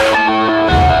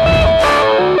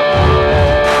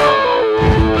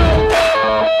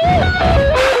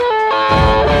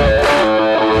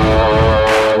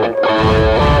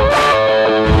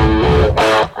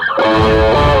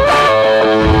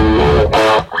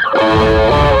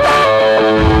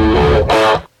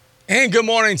And good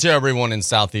morning to everyone in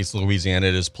Southeast Louisiana.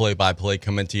 It is play-by-play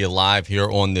coming to you live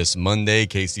here on this Monday.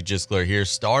 Casey Gisler here,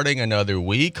 starting another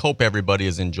week. Hope everybody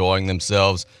is enjoying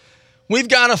themselves. We've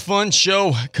got a fun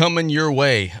show coming your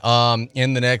way.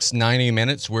 In the next 90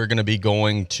 minutes, we're going to be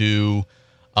going to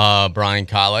Brian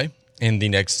Callais in the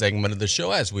next segment of the show,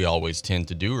 as we always tend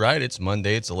to do, right? It's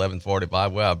Monday. It's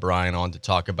 11:45. We'll have Brian on to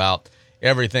talk about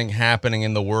everything happening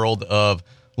in the world of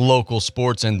local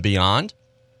sports and beyond.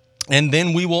 And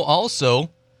then we will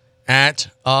also, at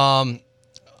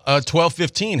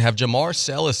 12:15, have Jamar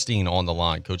Celestin on the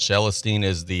line. Coach Celestin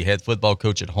is the head football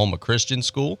coach at Houma Christian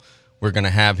School. We're going to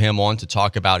have him on to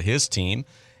talk about his team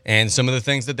and some of the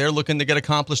things that they're looking to get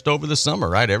accomplished over the summer,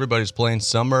 right? Everybody's playing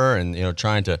summer and,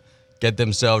 trying to get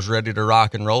themselves ready to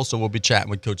rock and roll. So we'll be chatting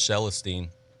with Coach Celestin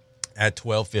at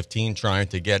 12:15, trying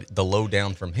to get the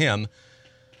lowdown from him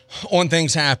on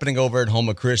things happening over at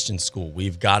Houma Christian School.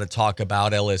 We've got to talk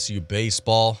about LSU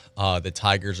baseball. The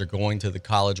Tigers are going to the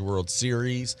College World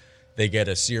Series. They get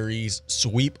a series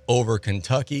sweep over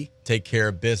Kentucky, take care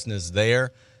of business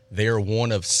there. They're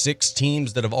one of 6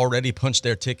 teams that have already punched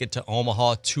their ticket to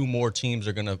Omaha. 2 more teams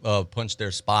are going to punch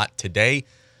their spot today.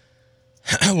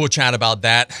 We'll chat about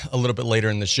that a little bit later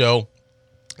in the show.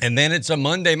 And then it's a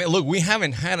Monday. Man, look, we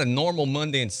haven't had a normal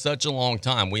Monday in such a long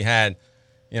time. We had,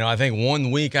 I think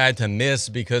 1 week I had to miss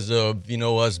because of,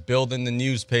 us building the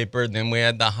newspaper. Then we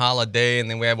had the holiday, and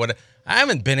then we had what I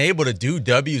haven't been able to do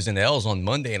W's and L's on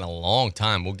Monday in a long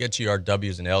time. We'll get you our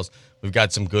W's and L's. We've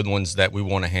got some good ones that we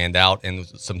want to hand out and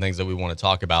some things that we want to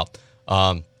talk about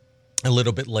a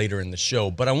little bit later in the show.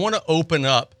 But I want to open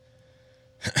up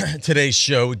today's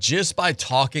show just by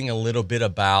talking a little bit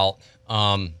about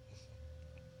how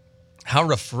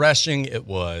refreshing it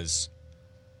was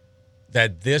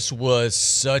that this was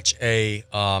such a,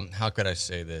 how could I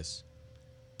say this,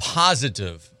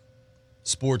 positive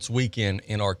sports weekend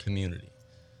in our community.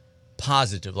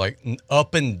 Positive, like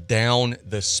up and down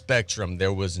the spectrum,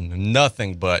 there was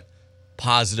nothing but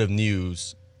positive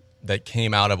news that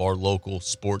came out of our local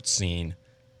sports scene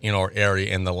in our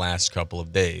area in the last couple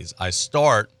of days. I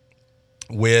start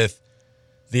with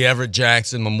the Everett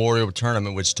Jackson Memorial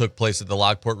Tournament, which took place at the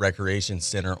Lockport Recreation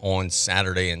Center on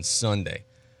Saturday and Sunday.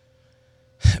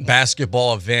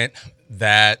 Basketball event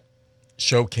that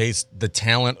showcased the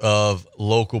talent of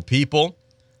local people.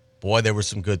 Boy, there were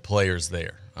some good players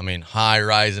there. I mean, high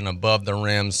rising above the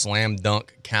rim, slam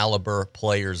dunk caliber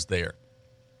players there.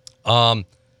 But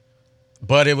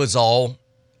it was all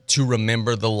to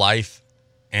remember the life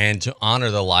and to honor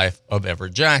the life of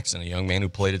Everett Jackson, a young man who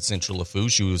played at Central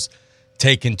Lafourche, who was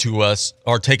taken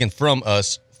from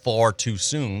us far too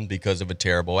soon because of a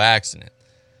terrible accident.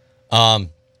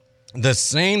 The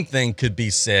same thing could be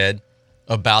said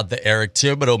about the Eric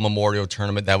Thibodeau Memorial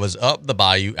Tournament that was up the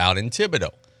bayou out in Thibodeau.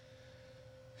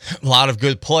 A lot of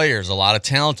good players, a lot of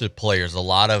talented players, a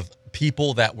lot of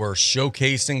people that were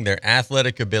showcasing their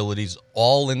athletic abilities,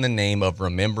 all in the name of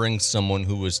remembering someone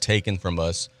who was taken from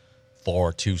us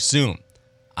far too soon.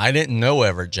 I didn't know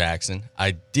Everett Jackson.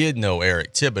 I did know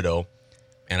Eric Thibodeau,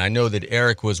 and I know that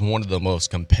Eric was one of the most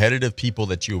competitive people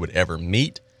that you would ever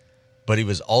meet, but he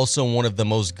was also one of the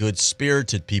most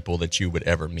good-spirited people that you would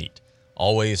ever meet.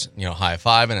 Always,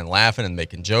 high-fiving and laughing and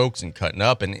making jokes and cutting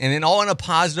up, and all in a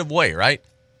positive way, right?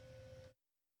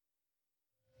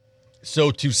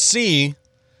 So to see,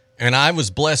 and I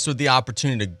was blessed with the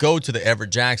opportunity to go to the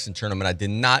Everett Jackson tournament. I did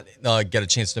not get a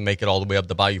chance to make it all the way up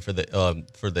the bayou for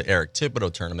the Eric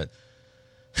Thibodeau tournament.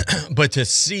 But to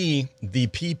see the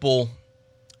people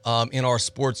in our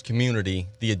sports community,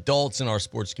 the adults in our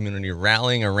sports community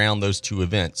rallying around those 2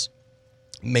 events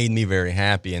made me very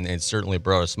happy, and it certainly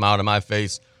brought a smile to my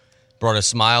face, brought a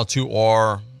smile to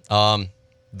our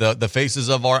the faces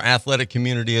of our athletic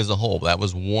community as a whole. That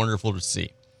was wonderful to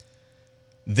see.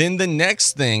 Then the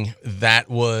next thing that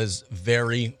was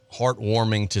very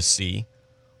heartwarming to see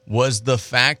was the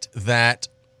fact that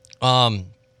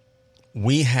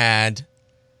we had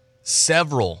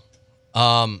several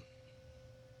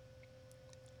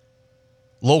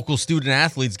local student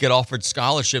athletes get offered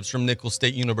scholarships from Nicholls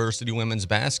State University women's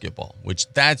basketball, which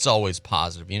that's always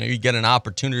positive. You get an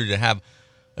opportunity to have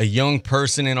a young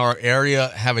person in our area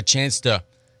have a chance to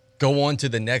go on to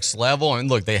the next level. And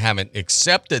look, they haven't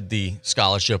accepted the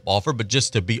scholarship offer, but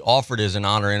just to be offered is an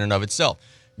honor in and of itself.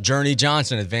 Journey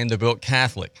Johnson at Vanderbilt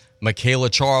Catholic, Michaela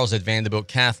Charles at Vanderbilt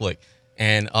Catholic,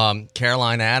 and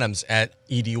Caroline Adams at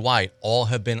E.D. White all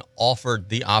have been offered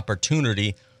the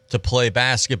opportunity to play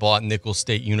basketball at Nicholls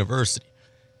State University.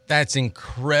 That's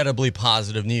incredibly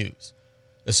positive news,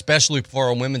 especially for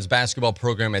a women's basketball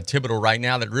program at Thibodeau right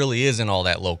now that really isn't all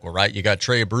that local, right? You got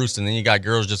Trey Bruce, and then you got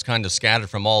girls just kind of scattered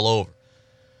from all over.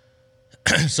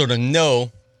 So to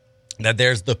know that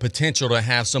there's the potential to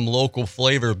have some local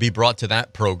flavor be brought to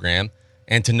that program,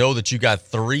 and to know that you got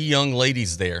 3 young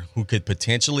ladies there who could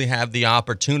potentially have the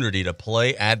opportunity to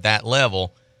play at that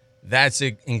level, that's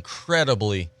an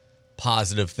incredibly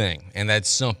positive thing. And that's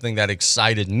something that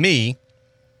excited me,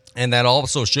 and that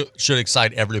also should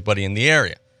excite everybody in the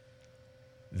area.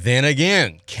 Then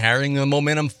again, carrying the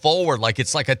momentum forward like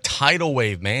it's like a tidal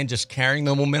wave, man, just carrying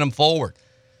the momentum forward.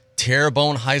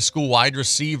 Terrebonne High School wide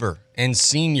receiver and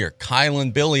senior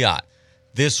Kylan Billiot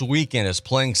this weekend is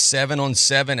playing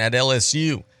 7-on-7 at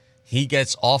LSU. He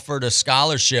gets offered a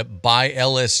scholarship by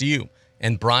LSU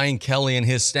and Brian Callais and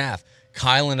his staff.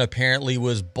 Kylan apparently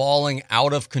was balling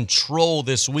out of control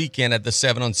this weekend at the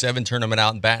 7-on-7 tournament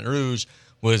out in Baton Rouge.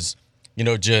 Was,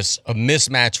 just a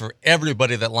mismatch for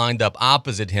everybody that lined up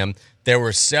opposite him. There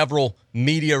were several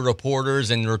media reporters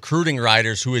and recruiting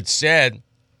writers who had said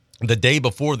the day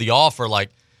before the offer, like,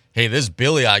 hey, this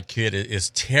Billiot kid is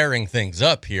tearing things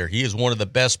up here. He is one of the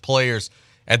best players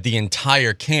at the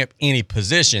entire camp, any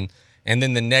position. And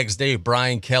then the next day,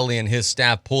 Brian Callais and his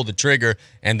staff pull the trigger,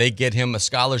 and they get him a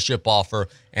scholarship offer.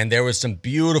 And there was some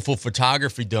beautiful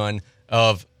photography done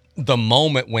of the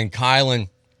moment when Kylan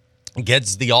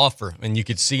gets the offer. And you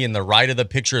could see in the right of the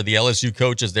picture, the LSU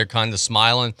coaches, they're kind of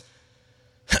smiling.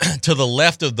 To the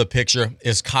left of the picture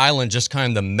is Kylan just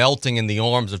kind of melting in the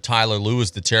arms of Tyler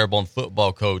Lewis, the Terrebonne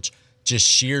football coach. Just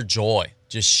sheer joy,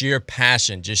 just sheer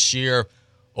passion, just sheer,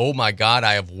 oh my God,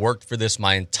 I have worked for this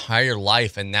my entire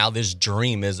life, and now this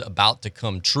dream is about to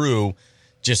come true.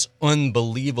 Just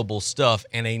unbelievable stuff,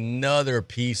 and another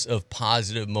piece of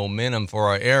positive momentum for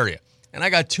our area. And I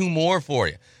got 2 more for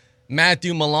you.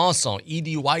 Matthew Melanson,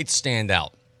 E.D. White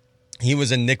standout. He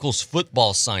was a Nichols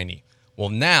football signee. Well,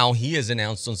 now he has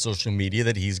announced on social media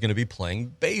that he's going to be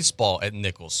playing baseball at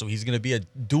Nichols. So he's going to be a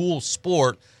dual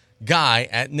sport guy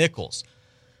at Nichols.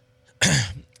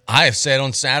 I have said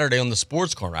on Saturday on the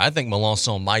Sports Corner, I think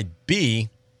Melanson might be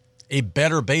a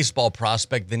better baseball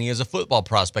prospect than he is a football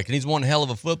prospect. And he's one hell of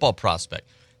a football prospect.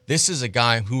 This is a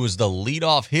guy who was the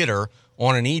leadoff hitter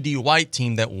on an E.D. White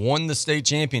team that won the state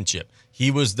championship. He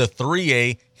was the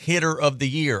 3A hitter of the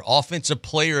year, offensive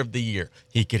player of the year.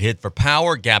 He could hit for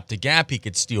power, gap to gap. He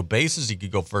could steal bases. He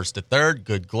could go first to third,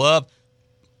 good glove.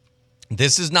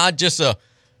 This is not just a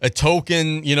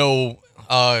token,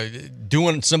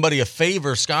 doing somebody a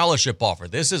favor scholarship offer.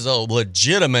 This is a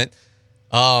legitimate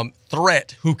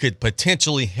threat who could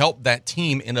potentially help that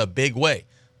team in a big way.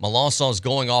 Melanson is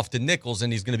going off to Nichols,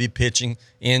 and he's going to be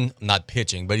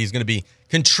he's going to be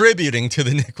contributing to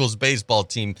the Nichols baseball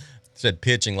team. Said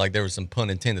pitching like there was some pun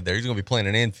intended there. He's going to be playing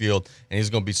an infield, and he's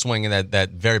going to be swinging that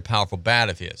very powerful bat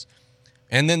of his.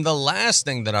 And then the last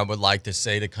thing that I would like to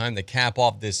say to kind of cap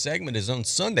off this segment is on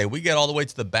Sunday, we get all the way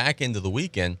to the back end of the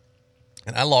weekend,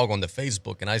 and I log on to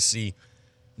Facebook, and I see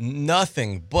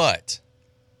nothing but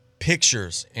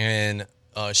pictures and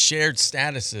shared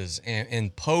statuses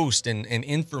and posts and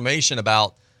information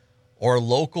about our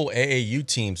local AAU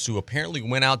teams who apparently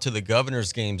went out to the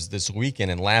Governor's games this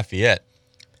weekend in Lafayette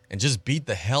and just beat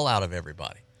the hell out of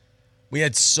everybody. We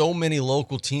had so many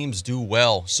local teams do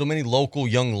well, so many local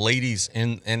young ladies,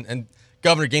 and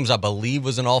Governor Games, I believe,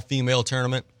 was an all-female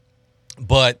tournament.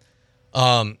 But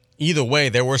either way,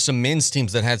 there were some men's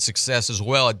teams that had success as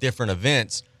well at different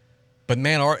events. But,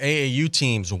 man, our AAU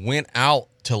teams went out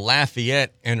to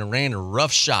Lafayette and ran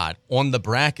roughshod on the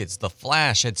brackets. The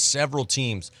Flash had several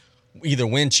teams either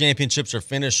win championships or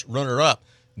finish runner-up.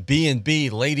 B&B,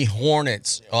 Lady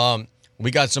Hornets, we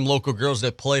got some local girls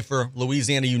that play for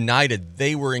Louisiana United.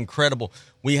 They were incredible.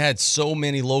 We had so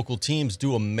many local teams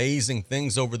do amazing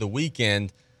things over the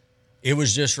weekend. It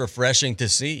was just refreshing to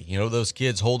see. Those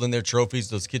kids holding their trophies,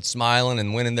 those kids smiling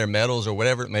and winning their medals or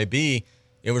whatever it may be.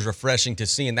 It was refreshing to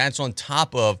see. And that's on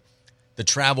top of the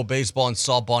travel baseball and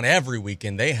softball. And every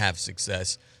weekend they have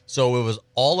success. So it was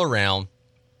all around,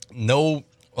 no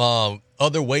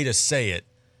other way to say it,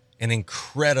 an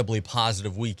incredibly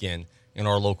positive weekend in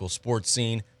our local sports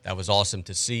scene. That was awesome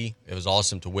to see. It was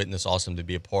awesome to witness, awesome to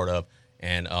be a part of.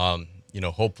 And,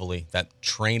 hopefully that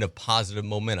train of positive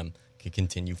momentum can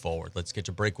continue forward. Let's get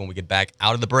a break. When we get back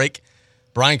out of the break,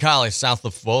 Brian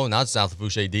Callais, not South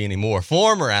Lafourche AD anymore,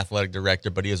 former athletic director,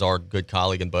 but he is our good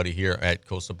colleague and buddy here at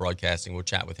Coastal Broadcasting. We'll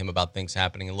chat with him about things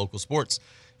happening in local sports.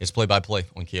 It's play-by-play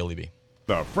on KLEB.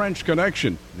 The French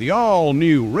Connection, the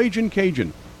all-new Ragin'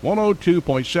 Cajun,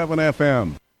 102.7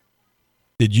 FM.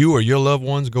 Did you or your loved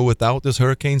ones go without this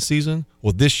hurricane season?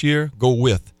 Well, this year, go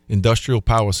with Industrial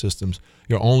Power Systems,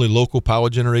 your only local power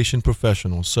generation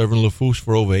professional, serving Lafourche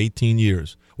for over 18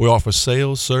 years. We offer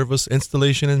sales, service,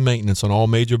 installation, and maintenance on all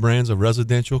major brands of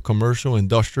residential, commercial,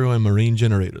 industrial, and marine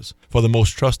generators for the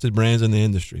most trusted brands in the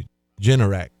industry.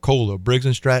 Generac, Kohler, Briggs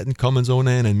 & Stratton, Cummins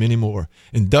Onan, and many more.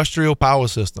 Industrial Power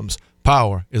Systems.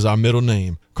 Power is our middle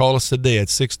name. Call us today at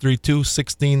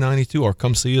 632-1692 or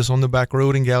come see us on the back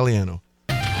road in Galliano.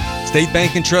 State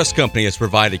Bank and Trust Company has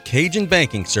provided Cajun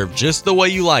banking served just the way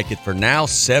you like it for now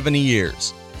 70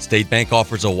 years. State Bank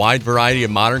offers a wide variety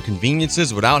of modern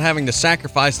conveniences without having to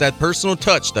sacrifice that personal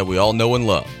touch that we all know and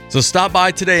love. So stop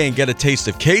by today and get a taste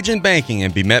of Cajun banking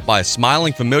and be met by a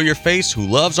smiling, familiar face who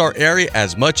loves our area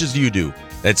as much as you do.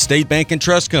 That's State Bank and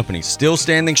Trust Company, still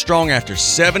standing strong after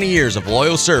 70 years of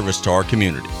loyal service to our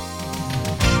community.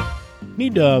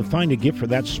 Need to find a gift for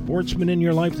that sportsman in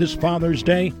your life this Father's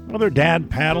Day? Whether dad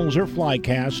paddles or fly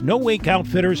casts, No Wake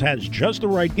Outfitters has just the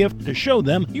right gift to show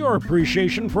them your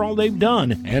appreciation for all they've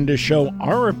done and to show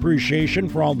our appreciation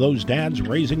for all those dads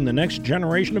raising the next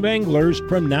generation of anglers.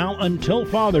 From now until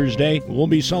Father's Day, we'll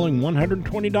be selling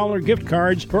 $120 gift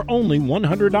cards for only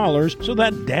 $100 so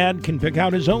that dad can pick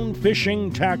out his own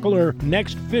fishing tackle or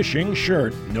next fishing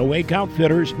shirt. No Wake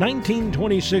Outfitters,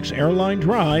 1926 Airline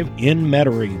Drive in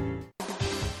Metairie.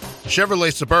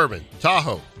 Chevrolet Suburban,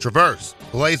 Tahoe, Traverse,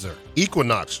 Blazer,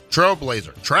 Equinox,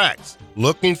 Trailblazer, Trax.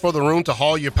 Looking for the room to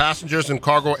haul your passengers and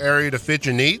cargo area to fit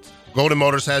your needs? Golden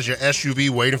Motors has your SUV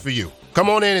waiting for you. Come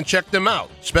on in and check them out.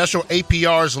 Special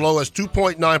APR as low as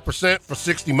 2.9% for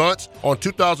 60 months on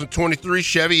 2023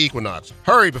 Chevy Equinox.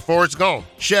 Hurry before it's gone.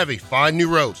 Chevy, find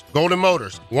new roads. Golden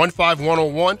Motors,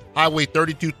 15101, Highway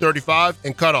 3235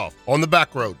 and Cutoff. On the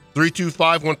back road,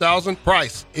 325-1000.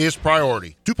 Price is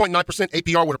priority. 2.9%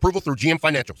 APR with approval through GM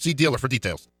Financial. See dealer for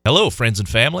details. Hello, friends and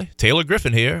family. Taylor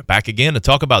Griffin here, back again to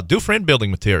talk about Dufresne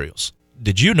Building Materials.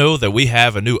 Did you know that we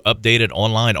have a new updated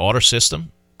online order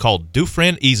system called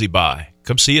Dufresne Easy Buy?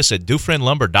 Come see us at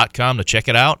DufresneLumber.com to check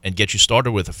it out and get you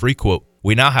started with a free quote.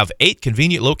 We now have 8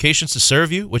 convenient locations to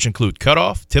serve you, which include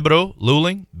Cutoff, Thibodaux,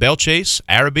 Luling, Bellchase,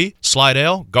 Araby,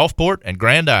 Slidell, Gulfport, and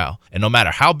Grand Isle. And no matter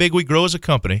how big we grow as a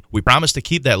company, we promise to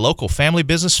keep that local family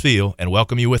business feel and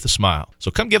welcome you with a smile.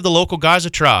 So come give the local guys a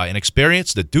try and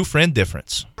experience the Dufresne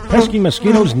difference. Pesky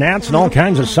mosquitoes, gnats, and all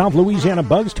kinds of South Louisiana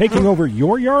bugs taking over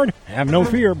your yard? Have no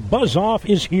fear, Buzz Off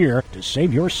is here to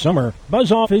save your summer.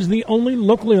 Buzz Off is the only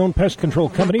locally owned pest control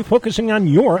company focusing on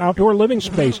your outdoor living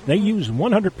space. They use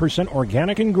 100%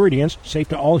 organic ingredients, safe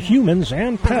to all humans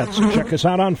and pets. Check us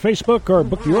out on Facebook or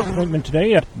book your appointment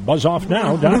today at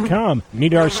buzzoffnow.com.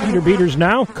 Need our skeeter beaters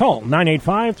now? Call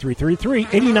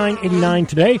 985-333-8989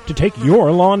 today to take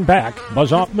your lawn back.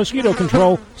 Buzz Off Mosquito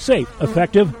Control. Safe,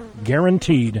 effective,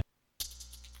 guaranteed.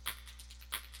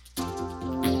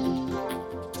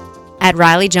 At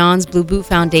Riley John's Blue Boot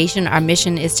Foundation, our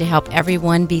mission is to help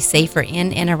everyone be safer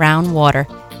in and around water.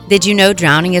 Did you know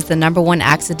drowning is the #1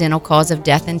 accidental cause of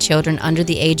death in children under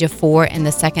the age of 4 and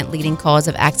the second leading cause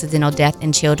of accidental death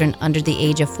in children under the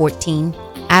age of 14?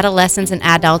 Adolescents and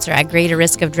adults are at greater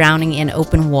risk of drowning in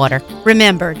open water.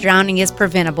 Remember, drowning is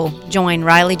preventable. Join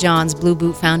Riley John's Blue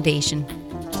Boot Foundation.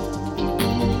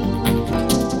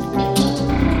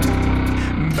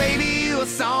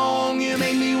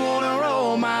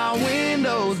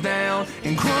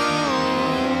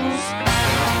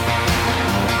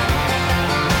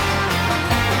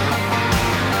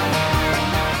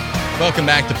 Welcome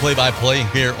back to Play by Play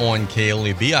here on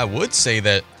KLEB. I would say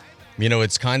that,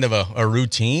 it's kind of a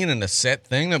routine and a set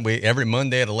thing that we every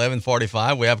Monday at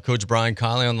 11:45 we have Coach Brian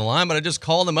Callais on the line, but I just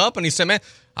called him up and he said, man,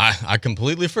 I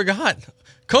completely forgot.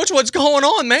 Coach, what's going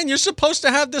on, man? You're supposed to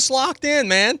have this locked in,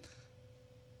 man.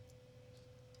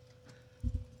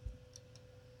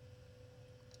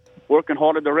 Working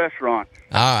hard at the restaurant.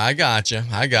 I got you,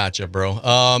 bro.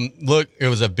 Look, it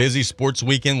was a busy sports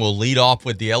weekend. We'll lead off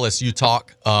with the LSU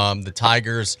talk. The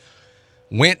Tigers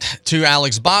went to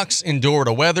Alex Box, endured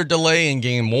a weather delay in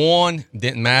game 1.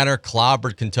 Didn't matter.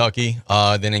 Clobbered Kentucky.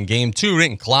 Then in game 2,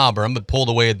 didn't clobber them, but pulled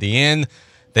away at the end.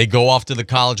 They go off to the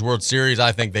College World Series.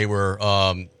 I think they were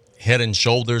head and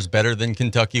shoulders better than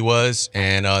Kentucky was,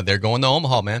 and they're going to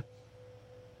Omaha, man.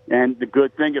 And the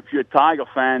good thing, if you're a Tiger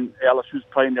fan, LSU's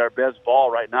playing their best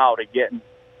ball right now. They're getting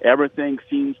everything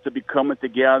seems to be coming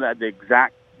together at the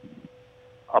exact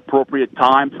appropriate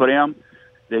time for them.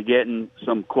 They're getting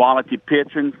some quality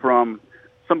pitching from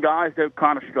some guys that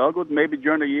kind of struggled maybe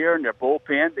during the year in their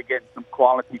bullpen. They're getting some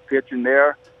quality pitching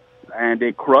there, and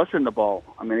they're crushing the ball.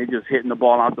 I mean, they're just hitting the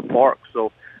ball out the park.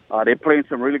 So they're playing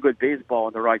some really good baseball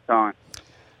at the right time.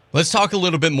 Let's talk a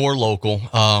little bit more local.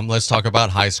 Let's talk about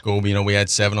high school. You know, we had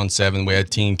 7-on-7, we had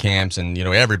team camps, and, you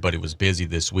know, everybody was busy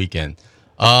this weekend.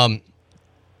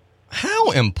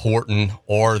 How important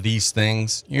are these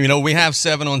things? You know, we have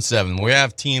 7-on-7, we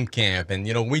have team camp, and,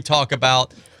 you know, we talk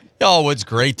about, oh, it's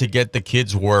great to get the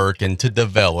kids work and to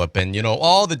develop and, you know,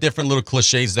 all the different little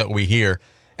cliches that we hear.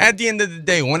 At the end of the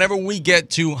day, whenever we get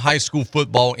to high school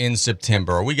football in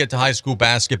September, or we get to high school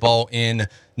basketball in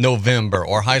November,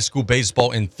 or high school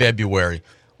baseball in February,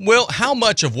 well, how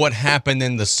much of what happened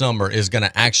in the summer is going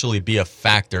to actually be a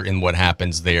factor in what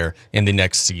happens there in the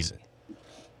next season?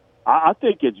 I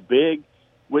think it's big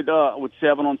with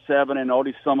 7-on-7 and all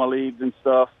these summer leagues and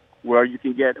stuff, where you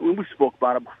can get. We spoke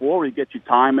about it before. You get your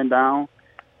timing down.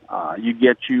 You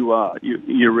get your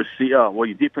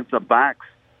defensive backs.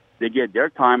 They get their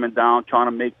timing down, trying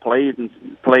to make plays and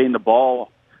playing the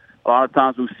ball. A lot of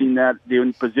times we've seen that they're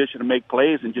in position to make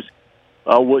plays and just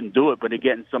wouldn't do it. But they're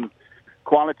getting some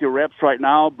quality reps right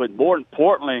now. But more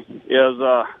importantly is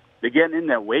they're getting in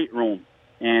that weight room,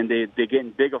 and they're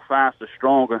getting bigger, faster,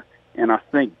 stronger. And I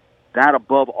think that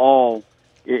above all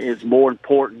is more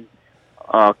important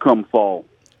come fall.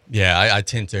 Yeah, I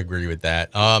tend to agree with that.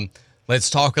 Let's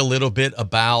talk a little bit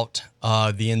about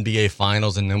the NBA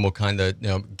Finals, and then we'll kind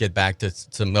of get back to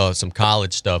some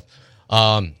college stuff.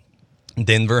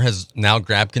 Denver has now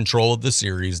grabbed control of the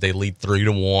series. They lead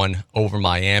 3-1 over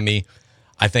Miami.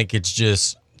 I think it's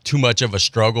just too much of a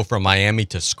struggle for Miami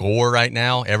to score right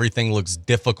now. Everything looks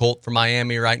difficult for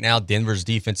Miami right now. Denver's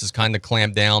defense is kind of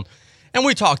clamped down. And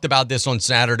we talked about this on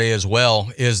Saturday as well,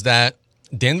 is that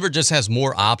Denver just has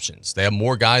more options. They have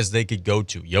more guys they could go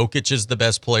to. Jokic is the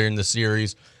best player in the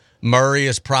series. Murray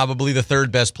is probably the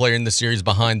third best player in the series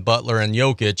behind Butler and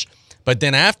Jokic. But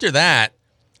then after that,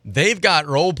 they've got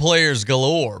role players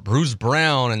galore. Bruce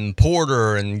Brown and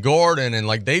Porter and Gordon, and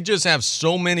like they just have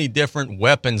so many different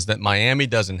weapons that Miami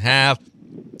doesn't have.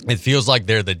 It feels like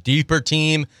they're the deeper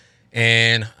team.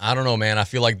 And I don't know, man. I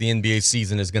feel like the NBA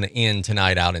season is going to end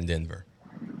tonight out in Denver.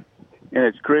 And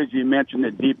it's crazy you mentioned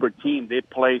the deeper team. They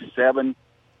play 7-8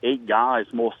 guys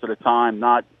most of the time.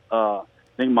 Not, I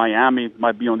think Miami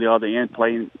might be on the other end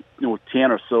playing 10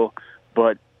 or so.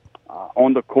 But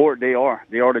on the court, they are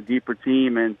the deeper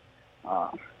team, and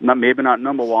maybe not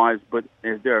number wise, but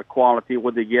is there a quality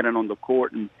what they're getting on the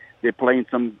court, and they're playing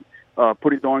some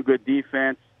pretty darn good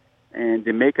defense, and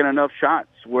they're making enough shots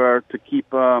where to keep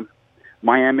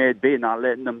Miami at bay, not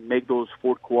letting them make those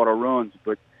fourth quarter runs.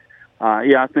 But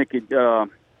I think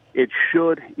it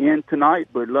should end tonight.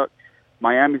 But look,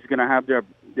 Miami's going to have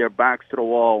their backs to the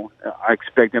wall. I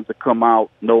expect them to come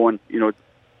out knowing,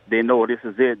 they know this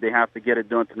is it. They have to get it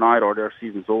done tonight or their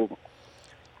season's over.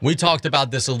 We talked about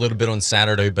this a little bit on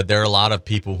Saturday, but there are a lot of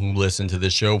people who listen to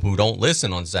this show who don't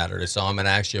listen on Saturday, so I'm going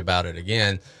to ask you about it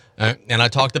again. And I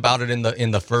talked about it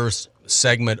in the first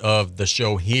segment of the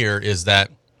show here, is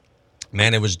that,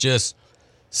 man, it was just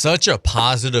such a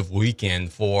positive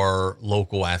weekend for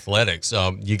local athletics.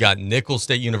 You got Nicholls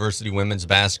State University women's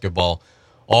basketball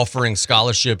offering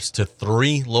scholarships to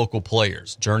 3 local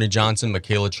players, Journey Johnson,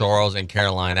 Michaela Charles, and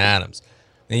Caroline Adams.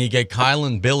 Then you get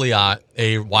Kylan Billiot,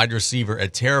 a wide receiver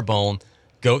at Terrebonne.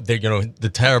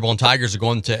 The Terrebonne Tigers are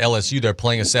going to LSU. They're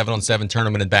playing a 7-on-7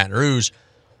 tournament in Baton Rouge.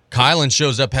 Kylan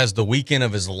shows up, has the weekend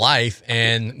of his life,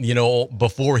 and,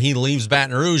 before he leaves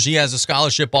Baton Rouge, he has a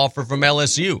scholarship offer from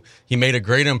LSU. He made a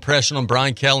great impression on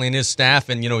Brian Callais and his staff,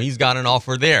 and, he's got an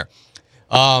offer there.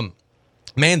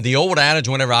 Man, the old adage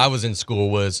whenever I was in school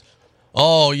was,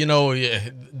 you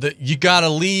got to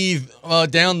leave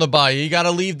down the bayou. You got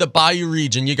to leave the bayou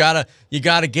region. You got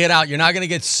to get out. You're not going to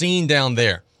get seen down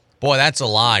there. Boy, that's a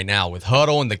lie now with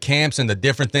Huddle and the camps and the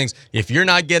different things. If you're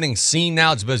not getting seen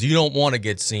now, it's because you don't want to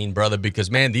get seen, brother,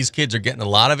 because, man, these kids are getting a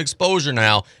lot of exposure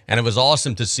now, and it was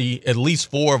awesome to see at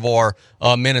least 4 of our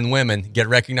men and women get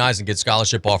recognized and get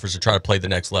scholarship offers to try to play the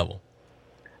next level.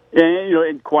 Yeah,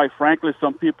 and quite frankly,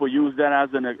 some people use that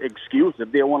as an excuse.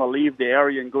 If they want to leave the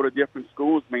area and go to different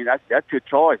schools, I mean, that's your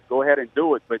choice. Go ahead and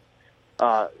do it. But,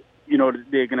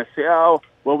 they're going to say,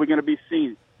 we're going to be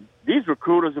seen. These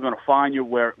recruiters are going to find you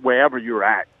wherever you're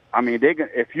at. I mean,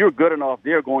 if you're good enough,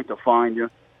 they're going to find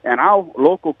you. And our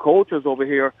local coaches over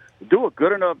here do a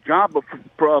good enough job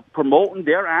of promoting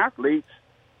their athletes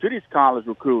to these college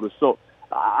recruiters. So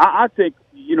I think,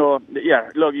 look,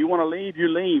 you want to leave, you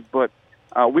leave. But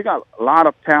we got a lot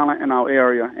of talent in our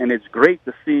area, and it's great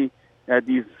to see that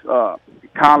these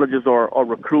colleges are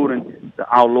recruiting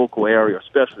our local area,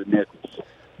 especially Nicholls.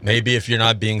 Maybe if you're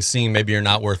not being seen, maybe you're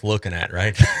not worth looking at,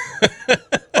 right?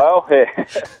 Well,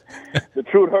 the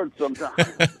truth hurts sometimes.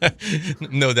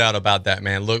 No doubt about that,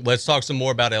 man. Look, let's talk some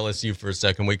more about LSU for a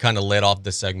second. We kind of led off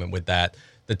the segment with that.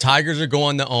 The Tigers are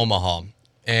going to Omaha,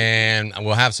 and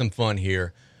we'll have some fun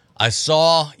here. I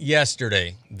saw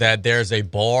yesterday that there's a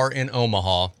bar in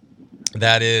Omaha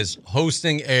that is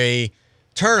hosting a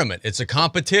tournament. It's a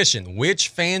competition. Which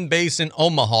fan base in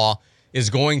Omaha is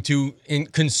going to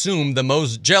consume the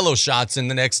most Jell-O shots in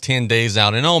the next 10 days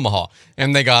out in Omaha?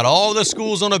 And they got all the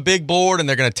schools on a big board, and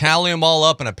they're going to tally them all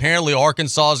up, and apparently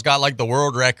Arkansas's got like the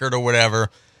world record or whatever.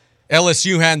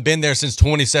 LSU hadn't been there since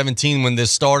 2017 when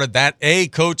this started. That, A,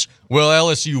 Coach, will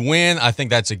LSU win? I think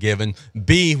that's a given.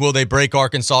 B, will they break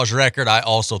Arkansas's record? I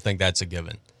also think that's a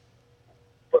given.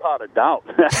 Without a doubt.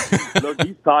 Look,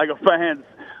 these Tiger fans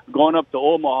going up to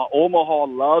Omaha. Omaha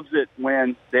loves it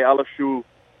when the LSU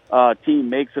team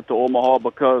makes it to Omaha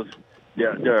because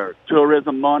their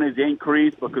tourism money's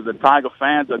increased because the Tiger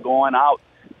fans are going out.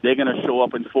 They're going to show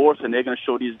up in force, and they're going to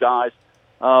show these guys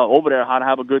over there how to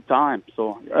have a good time.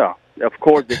 So, yeah, of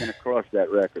course they're going to crush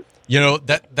that record. You know,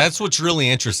 that's what's really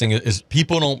interesting is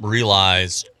people don't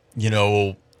realize, you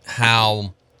know,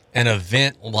 how an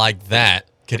event like that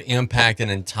could impact an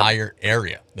entire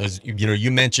area. You know, you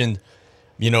mentioned,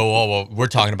 you know, oh, well, we're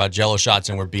talking about Jell-O shots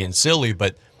and we're being silly,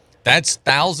 but that's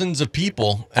thousands of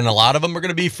people, and a lot of them are going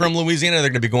to be from Louisiana. They're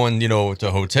going to be going, you know,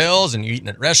 to hotels and eating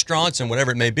at restaurants and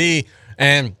whatever it may be.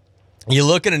 And you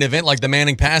look at an event like the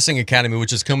Manning Passing Academy,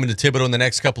 which is coming to Thibodaux in the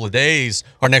next couple of days,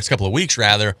 or next couple of weeks,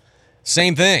 rather.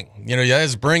 Same thing. You know,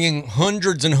 it's bringing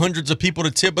hundreds and hundreds of people to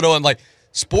Thibodaux, and, like,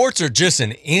 sports are just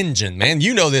an engine, man.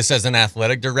 You know this as an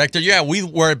athletic director. Yeah, we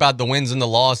worry about the wins and the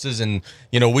losses, and,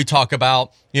 you know, we talk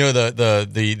about, you know,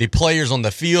 the players on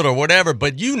the field or whatever,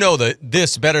 but you know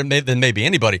this better than maybe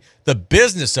anybody. The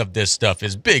business of this stuff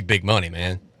is big, big money,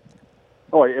 man.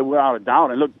 Oh, without a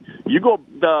doubt. And look, you go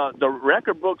the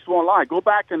record books won't lie. Go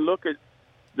back and look at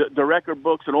the record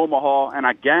books in Omaha, and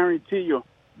I guarantee you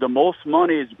the most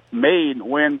money is made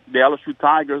when the LSU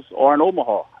Tigers are in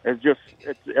Omaha.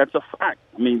 It's a fact.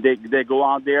 I mean, they go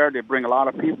out there, they bring a lot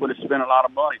of people, they spend a lot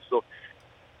of money. So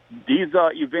these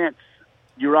events,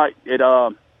 you're right, it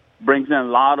brings in a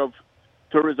lot of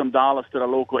tourism dollars to the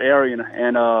local area,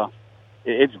 and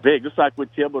it's big. Just like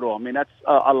with Thibodaux. I mean, that's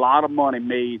a lot of money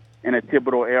made in a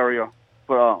Thibodaux area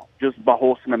for just by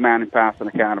hosting the Manning Passing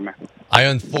Academy. I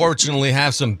unfortunately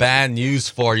have some bad news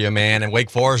for you, man, and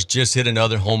Wake Forest just hit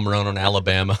another home run on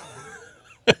Alabama.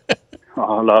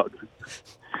 Oh, look.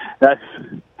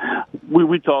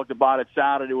 We talked about it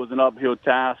Saturday. It was an uphill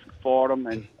task for them,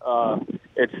 and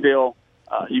it's still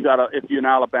you gotta. If you're an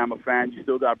Alabama fan, you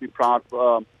still gotta be proud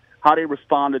of how they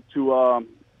responded to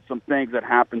some things that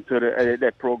happened to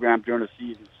that program during the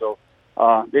season. So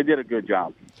they did a good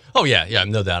job. Oh yeah,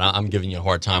 no doubt. I'm giving you a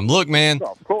hard time. Look, man.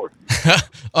 Oh, of course.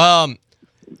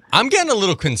 I'm getting a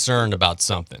little concerned about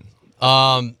something.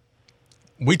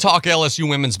 We talk LSU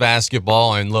women's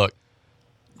basketball, and look,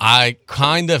 I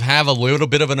kind of have a little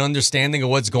bit of an understanding of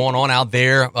what's going on out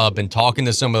there. Been talking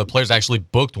to some of the players. Actually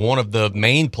booked one of the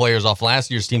main players off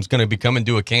last year's team's going to be coming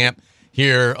to a camp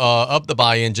here up the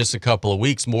Bayou in just a couple of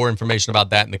weeks. More information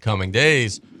about that in the coming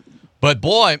days. But,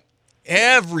 boy,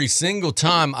 every single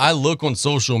time I look on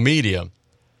social media,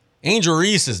 Angel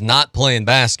Reese is not playing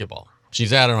basketball.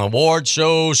 She's at an award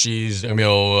show. She's at an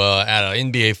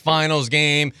NBA Finals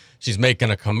game. She's making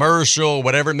a commercial,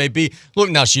 whatever it may be. Look,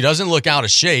 now, she doesn't look out of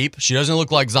shape. She doesn't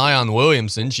look like Zion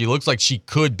Williamson. She looks like she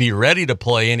could be ready to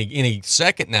play any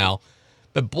second now.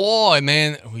 But, boy,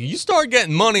 man, when you start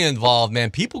getting money involved,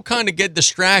 man, people kind of get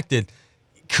distracted.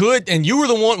 And you were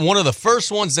one of the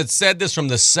first ones that said this from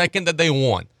the second that they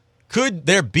won. Could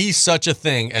there be such a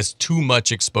thing as too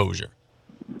much exposure?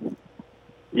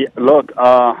 Yeah, look,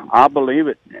 I believe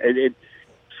it.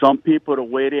 Some people, the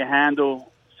way they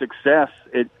handle success,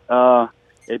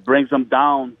 it brings them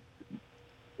down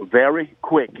very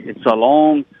quick. It's a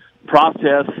long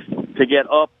process to get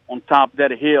up on top of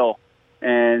that hill,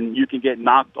 and you can get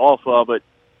knocked off of it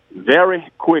very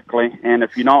quickly. And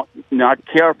if you're not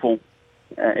careful,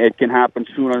 it can happen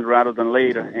sooner rather than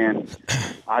later. And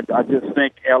I just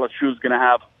think LSU is going to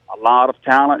have a lot of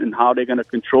talent, and how they're going to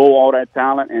control all that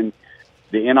talent. And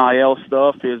the NIL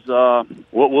stuff is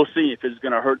we'll see if it's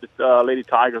going to hurt the Lady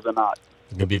Tigers or not.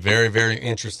 It's going to be very, very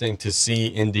interesting to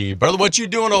see indeed. Brother, what you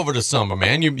doing over the summer,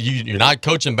 man? You're not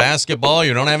coaching basketball.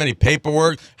 You don't have any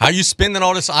paperwork. How you spending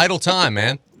all this idle time,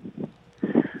 man?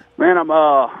 Man,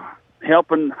 I'm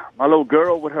helping my little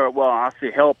girl with her. Well, I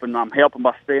say helping. I'm helping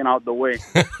by staying out the way,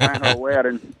 planning her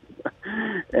wedding.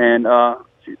 And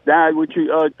she, Dad, what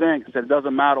you think? I said, it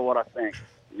doesn't matter what I think.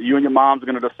 You and your mom's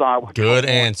going to decide. Good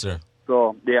answer.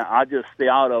 So, yeah, I just stay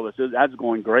out of it. So that's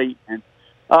going great. And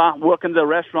working the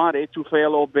restaurant, etouffee a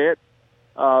little bit.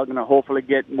 Going to hopefully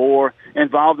get more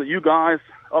involved with you guys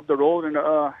up the road in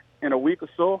in a week or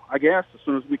so, I guess, as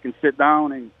soon as we can sit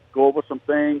down and go over some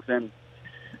things, and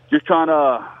just trying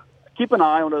to keep an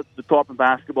eye on the Tarpon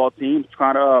basketball team.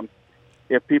 Trying to,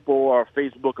 if people are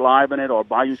Facebook Live in it or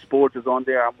Bayou Sports is on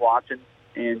there, I'm watching,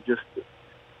 and just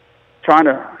trying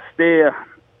to stay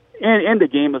in the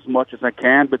game as much as I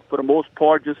can. But for the most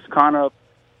part, just kind of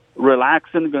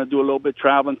relaxing. Going to do a little bit of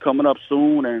traveling coming up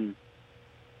soon, and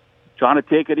trying to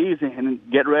take it easy and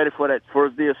get ready for that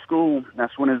first day of school.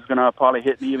 That's when it's going to probably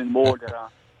hit me even more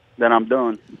that I'm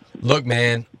done. Look,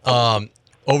 man,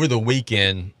 over the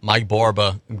weekend, Mike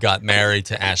Barba got married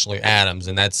to Ashley Adams,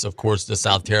 and that's, of course, the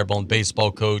South Terrebonne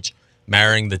baseball coach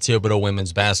marrying the Thibodaux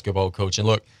women's basketball coach. And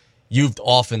look, you've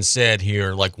often said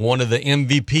here, like, one of the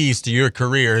MVPs to your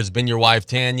career has been your wife,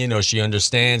 Tanya. You know, she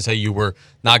understands how you were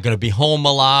not going to be home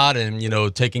a lot and, you know,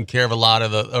 taking care of a lot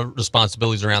of the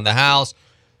responsibilities around the house.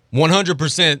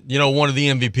 100%, you know, one of the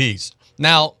MVPs.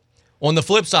 Now, on the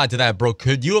flip side to that, bro,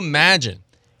 could you imagine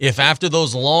if after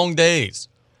those long days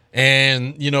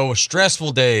and, you know,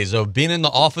 stressful days of being in the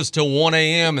office till 1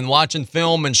 a.m. and watching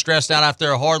film and stressed out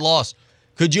after a hard loss,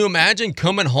 could you imagine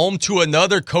coming home to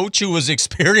another coach who was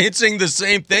experiencing the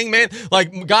same thing, man?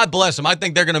 Like, God bless them. I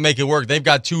think they're going to make it work. They've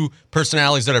got two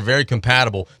personalities that are very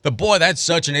compatible. But, boy, that's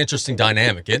such an interesting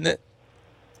dynamic, isn't it?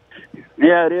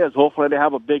 Yeah, it is. Hopefully they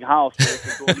have a big house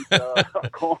so they can go eat a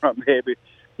corner, maybe.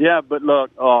 Yeah, but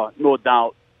look, no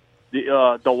doubt,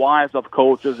 the wives of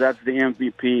coaches, that's the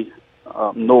MVP.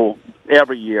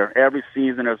 Every year, every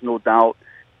season, there's no doubt.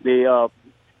 They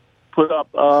put up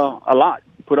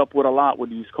with a lot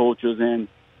with these coaches, and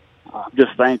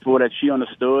just thankful that she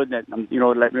understood that, you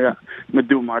know, let me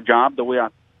do my job the way I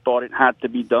thought it had to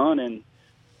be done, and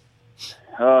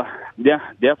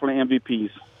yeah, definitely MVPs.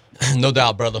 No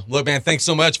doubt, brother. Look, man, thanks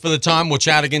so much for the time. We'll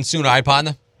chat again soon, all right,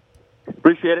 partner?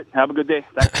 Appreciate it. Have a good day.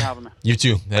 Thanks for having me. You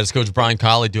too. That is Coach Brian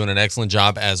Callais doing an excellent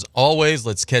job as always.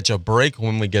 Let's catch a break.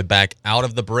 When we get back out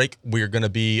of the break, we're going to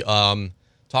be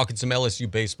talking some LSU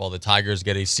baseball. The Tigers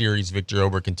get a series victory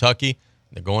over Kentucky.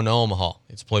 They're going to Omaha.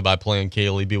 It's play-by-play on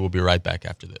KLEB. We'll be right back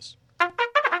after this.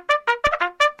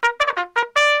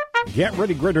 Get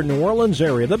ready, Greater New Orleans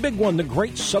area. The big one, the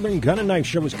Great Southern Gun and Knife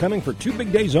Show, is coming for 2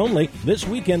 big days only this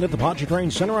weekend at the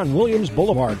Pontchartrain Center on Williams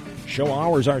Boulevard. Show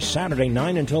hours are Saturday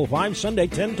 9 until 5, Sunday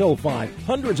 10 till 5.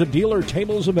 Hundreds of dealer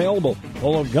tables available,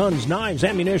 full of guns, knives,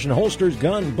 ammunition, holsters,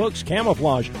 gun, books,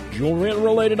 camouflage, jewelry and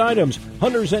related items.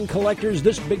 Hunters and collectors,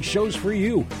 this big show's for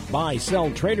you. Buy,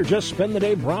 sell, trade, or just spend the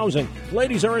day browsing.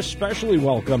 Ladies are especially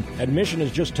welcome. Admission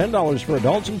is just $10 for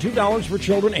adults and $2 for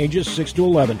children ages 6 to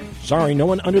 11. Sorry, no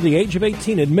one under the age of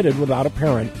 18 admitted without a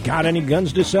parent. Got any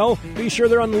guns to sell? Be sure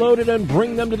they're unloaded and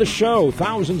bring them to the show.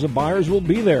 Thousands of buyers will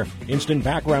be there. Instant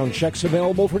background checks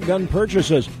available for gun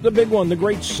purchases. The big one, the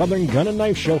Great Southern Gun and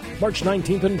Knife Show, March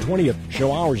 19th and 20th.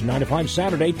 Show hours 9 to 5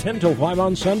 Saturday, 10 till 5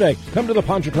 on Sunday. Come to the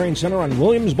Pontchartrain Center on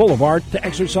Williams Boulevard to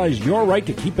exercise your right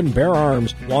to keep and bear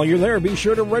arms. While you're there, be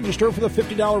sure to register for the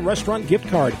 $50 restaurant gift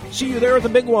card. See you there at the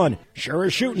big one. Sure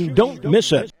as shooting. Don't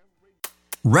miss it.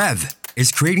 Rev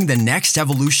is creating the next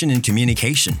evolution in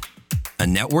communication. A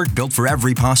network built for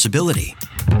every possibility.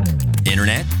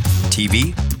 Internet,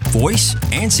 TV, voice,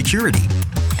 and security.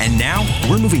 And now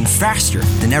we're moving faster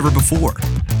than ever before,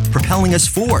 propelling us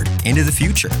forward into the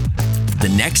future.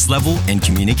 The next level in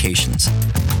communications.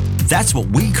 That's what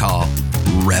we call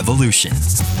revolution.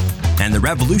 And the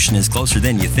revolution is closer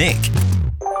than you think.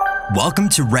 Welcome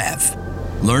to Rev.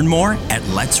 Learn more at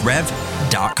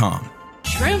letsrev.com.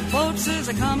 Shrimp boats is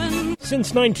a-comin'.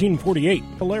 Since 1948,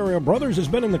 Hilario Brothers has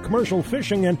been in the commercial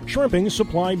fishing and shrimping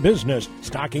supply business,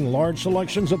 stocking large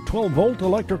selections of 12-volt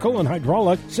electrical and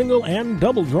hydraulic single and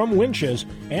double drum winches,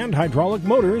 and hydraulic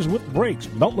motors with brakes,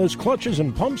 beltless clutches,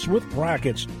 and pumps with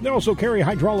brackets. They also carry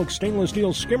hydraulic stainless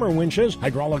steel skimmer winches,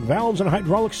 hydraulic valves, and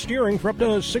hydraulic steering for up to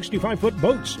 65-foot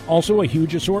boats. Also a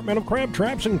huge assortment of crab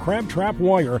traps and crab trap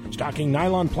wire, stocking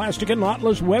nylon plastic and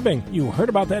knotless webbing. You heard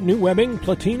about that new webbing,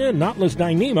 Platina knotless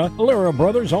Dyneema. Hilario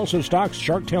Brothers also stocks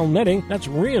shark-tail netting that's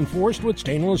reinforced with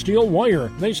stainless steel wire.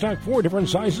 They stock 4 different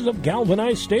sizes of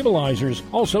galvanized stabilizers,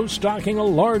 also stocking a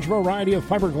large variety of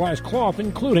fiberglass cloth,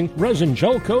 including resin,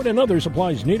 gel coat, and other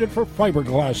supplies needed for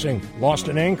fiberglassing. Lost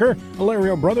an anchor?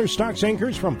 Hilario Brothers stocks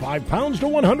anchors from 5 pounds to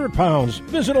 100 pounds.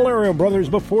 Visit Hilario Brothers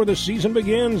before the season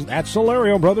begins. That's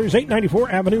Hilario Brothers,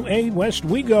 894 Avenue A, West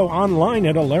Wego. Online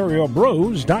at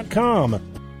hilariobros.com.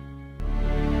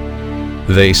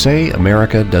 They say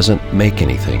America doesn't make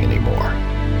anything anymore.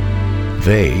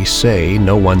 They say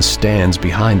no one stands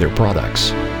behind their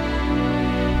products.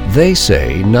 They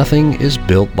say nothing is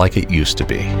built like it used to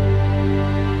be.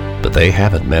 But they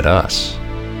haven't met us.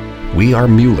 We are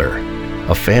Mueller,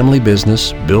 A family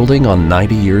business building on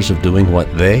 90 years of doing what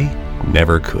they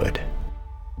never could.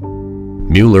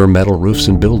 Mueller Metal Roofs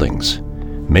and Buildings.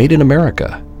 Made in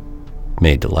America.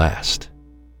 Made to last.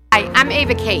 Hi, I'm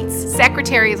Ava Cates,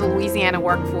 Secretary of the Louisiana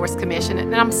Workforce Commission,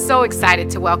 and I'm so excited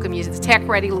to welcome you to the Tech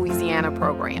Ready Louisiana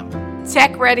program.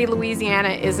 Tech Ready Louisiana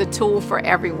is a tool for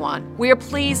everyone. We are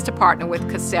pleased to partner with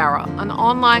Coursera, an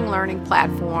online learning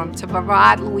platform to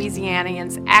provide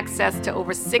Louisianians access to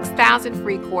over 6,000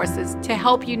 free courses to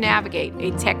help you navigate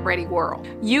a tech-ready world.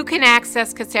 You can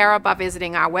access Coursera by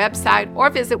visiting our website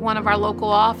or visit one of our local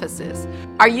offices.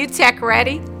 Are you tech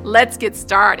ready? Let's get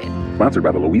started. Sponsored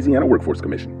by the Louisiana Workforce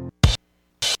Commission.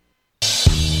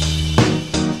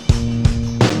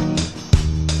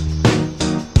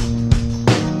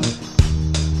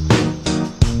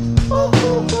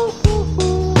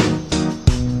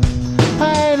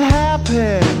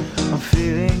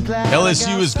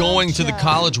 LSU is going to the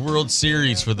College World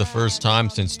Series for the first time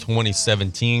since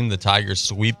 2017. The Tigers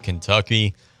sweep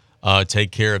Kentucky,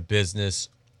 take care of business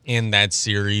in that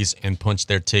series, and punch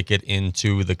their ticket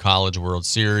into the College World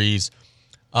Series.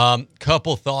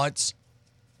 Couple thoughts.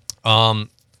 Man,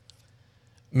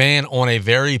 on a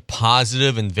very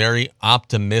positive and very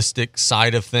optimistic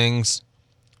side of things,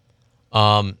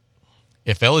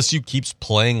 if LSU keeps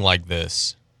playing like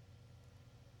this,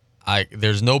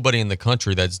 there's nobody in the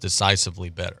country that's decisively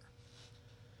better.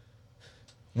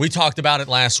 We talked about it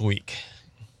last week.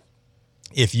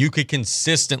 If you could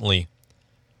consistently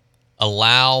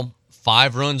allow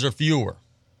 5 runs or fewer,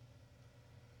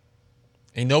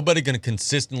 ain't nobody going to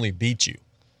consistently beat you.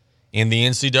 In the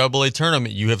NCAA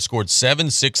tournament, you have scored 7,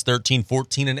 6, 13,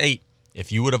 14, and 8.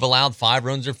 If you would have allowed 5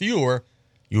 runs or fewer,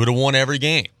 you would have won every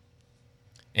game.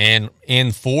 And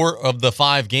in 4 of the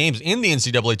 5 games in the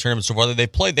NCAA tournament so far that they've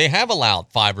played, they have allowed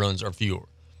 5 runs or fewer.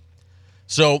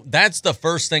 So that's the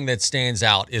first thing that stands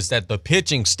out, is that the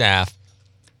pitching staff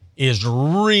is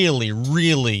really,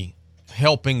 really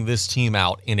helping this team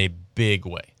out in a big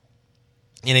way.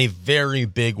 In a very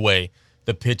big way,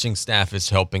 the pitching staff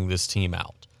is helping this team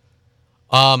out.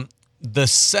 The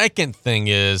second thing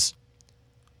is,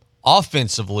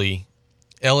 offensively,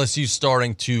 LSU's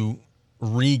starting to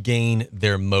regain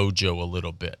their mojo a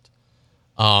little bit.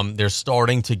 They're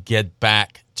starting to get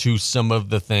back to some of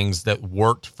the things that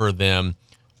worked for them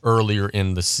earlier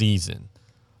in the season.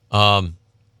 And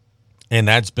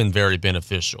that's been very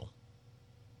beneficial.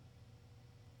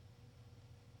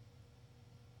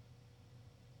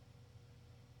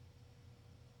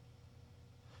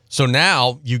 So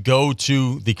now you go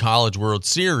to the College World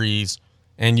Series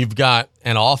and you've got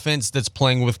an offense that's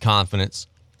playing with confidence.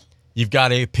 You've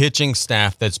got a pitching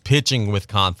staff that's pitching with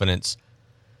confidence,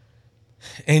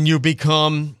 and you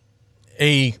become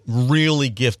a really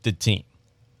gifted team,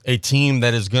 a team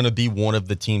that is going to be one of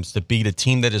the teams to beat, a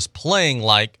team that is playing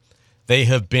like they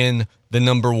have been the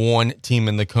number 1 team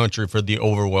in the country for the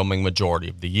overwhelming majority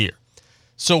of the year.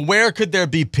 So where could there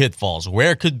be pitfalls?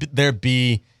 Where could there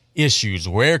be issues?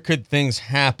 Where could things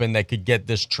happen that could get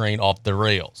this train off the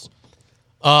rails?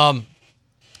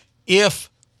 If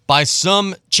by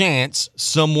some chance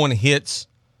someone hits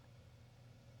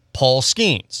Paul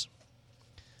Skeens,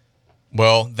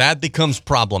 well, that becomes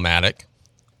problematic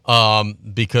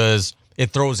because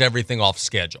it throws everything off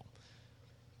schedule.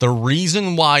 The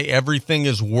reason why everything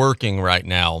is working right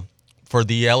now for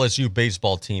the LSU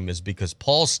baseball team is because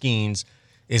Paul Skeens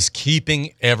is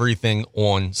keeping everything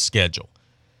on schedule.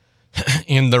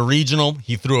 In the regional,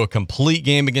 he threw a complete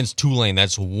game against Tulane.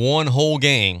 That's one whole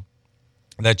game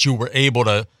that you were able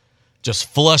to just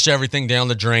flush everything down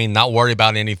the drain, not worry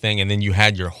about anything, and then you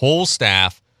had your whole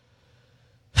staff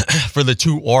for the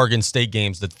 2 Oregon State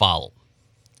games that followed.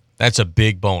 That's a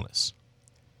big bonus.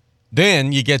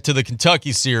 Then you get to the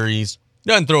Kentucky series.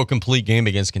 Doesn't throw a complete game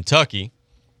against Kentucky,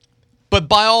 but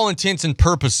by all intents and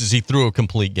purposes, he threw a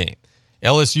complete game.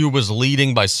 LSU was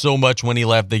leading by so much when he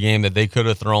left the game that they could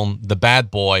have thrown the bad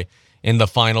boy in the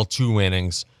final 2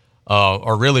 innings,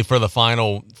 or really for the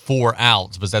final 4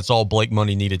 outs, because that's all Blake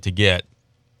Money needed to get.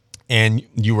 And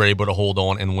you were able to hold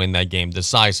on and win that game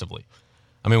decisively.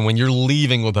 I mean, when you're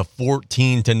leaving with a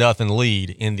 14-0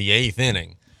 lead in the 8th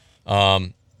inning,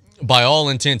 by all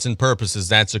intents and purposes,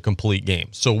 that's a complete game.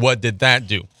 So what did that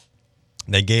do?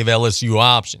 They gave LSU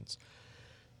options.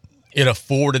 It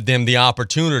afforded them the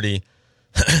opportunity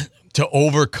to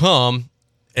overcome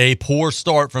a poor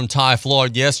start from Ty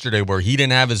Floyd yesterday, where he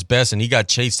didn't have his best and he got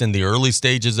chased in the early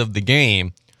stages of the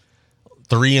game.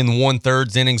 3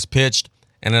 1/3 innings pitched,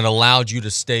 and it allowed you to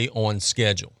stay on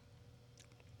schedule.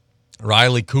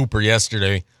 Riley Cooper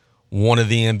yesterday, one of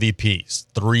the MVPs.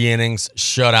 3 innings,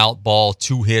 shutout ball,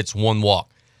 2 hits, 1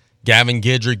 walk. Gavin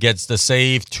Guidry gets the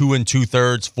save, 2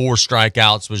 2/3, 4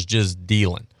 strikeouts, was just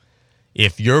dealing.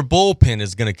 If your bullpen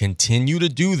is going to continue to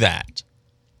do that,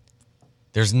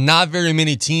 there's not very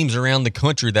many teams around the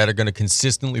country that are going to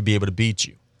consistently be able to beat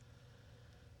you.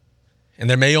 And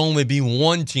there may only be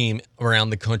one team around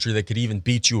the country that could even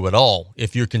beat you at all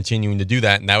if you're continuing to do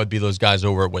that, and that would be those guys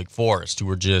over at Wake Forest who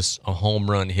are just a home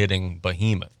run hitting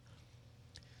behemoth.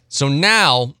 So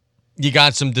now you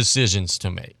got some decisions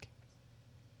to make.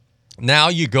 Now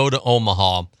you go to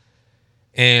Omaha,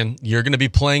 and you're going to be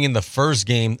playing in the first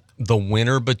game the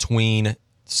winner between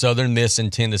Southern Miss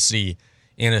and Tennessee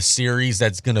in a series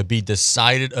that's going to be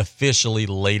decided officially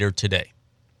later today.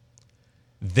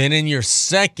 Then in your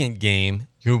second game,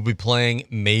 you'll be playing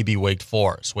maybe Wake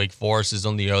Forest. Wake Forest is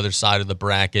on the other side of the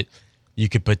bracket. You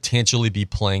could potentially be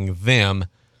playing them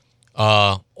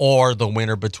or the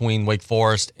winner between Wake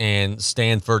Forest and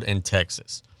Stanford and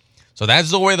Texas. So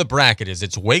that's the way the bracket is.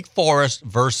 It's Wake Forest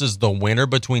versus the winner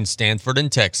between Stanford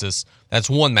and Texas. That's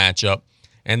one matchup.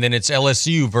 And then it's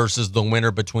LSU versus the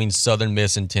winner between Southern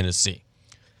Miss and Tennessee.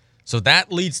 So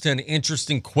that leads to an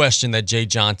interesting question that Jay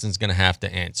Johnson's going to have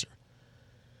to answer.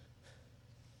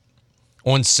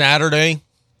 On Saturday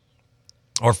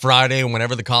or Friday,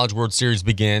 whenever the College World Series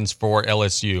begins for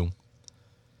LSU,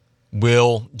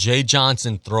 will Jay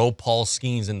Johnson throw Paul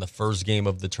Skeens in the first game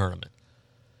of the tournament?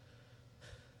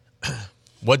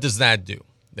 What does that do?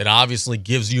 That obviously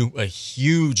gives you a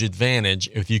huge advantage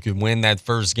if you can win that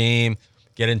first game,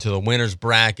 get into the winner's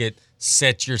bracket,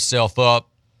 set yourself up.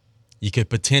 You could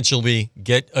potentially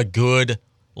get a good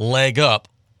leg up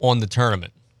on the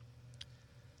tournament.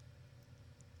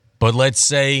 But let's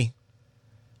say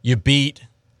you beat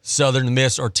Southern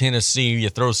Miss or Tennessee, you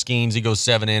throw Skeens, he goes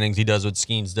 7 innings, he does what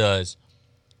Skeens does.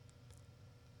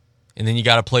 And then you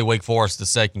got to play Wake Forest the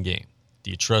second game.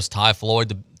 Do you trust Ty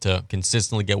Floyd to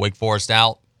consistently get Wake Forest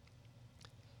out?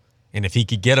 And if he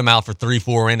could get him out for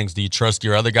 3-4 innings, do you trust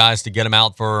your other guys to get him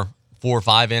out for 4 or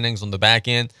 5 innings on the back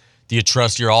end? Do you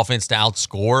trust your offense to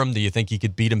outscore him? Do you think you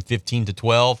could beat him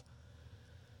 15-12?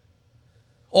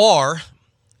 Or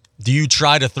do you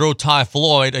try to throw Ty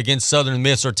Floyd against Southern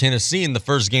Miss or Tennessee in the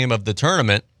first game of the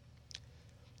tournament,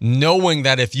 knowing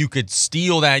that if you could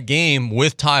steal that game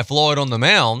with Ty Floyd on the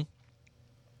mound,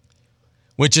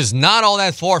 which is not all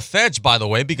that far-fetched, by the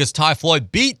way, because Ty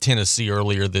Floyd beat Tennessee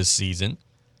earlier this season,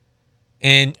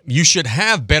 and you should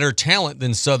have better talent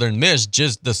than Southern Miss.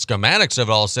 Just the schematics of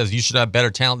it all says you should have better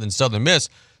talent than Southern Miss,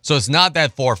 so it's not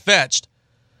that far-fetched.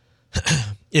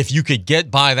 If you could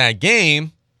get by that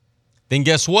game, then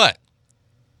guess what?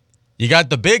 You got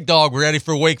the big dog ready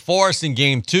for Wake Forest in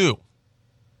game 2.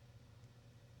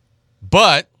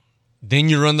 But then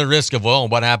you run the risk of, well,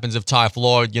 what happens if Ty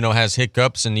Floyd, has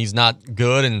hiccups and he's not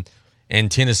good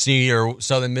and Tennessee or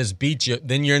Southern Miss beat you?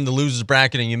 Then you're in the loser's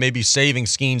bracket and you may be saving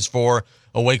Skeens for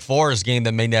a Wake Forest game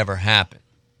that may never happen.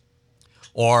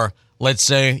 Or let's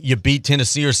say you beat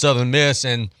Tennessee or Southern Miss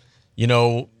and,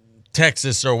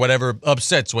 Texas or whatever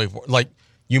upsets Wake Forest. Like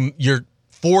you're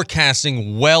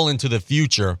forecasting well into the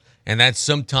future, and that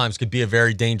sometimes could be a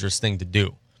very dangerous thing to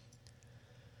do.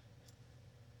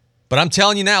 But I'm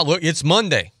telling you now, look, it's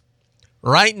Monday.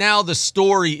 Right now, the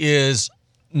story is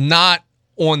not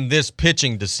on this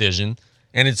pitching decision,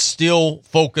 and it's still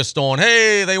focused on,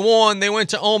 hey, they won, they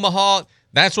went to Omaha.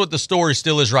 That's what the story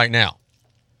still is right now.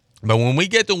 But when we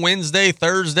get to Wednesday,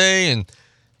 Thursday, and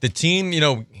the team,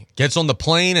 gets on the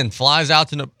plane and flies out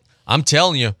to I'm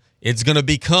telling you, it's going to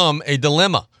become a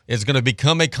dilemma. It's going to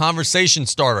become a conversation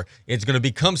starter. It's going to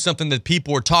become something that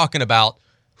people are talking about.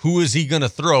 Who is he going to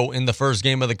throw in the first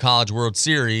game of the College World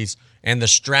Series and the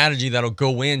strategy that'll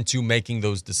go into making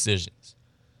those decisions.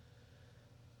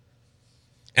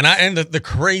 And the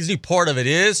crazy part of it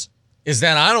is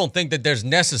that I don't think that there's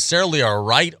necessarily a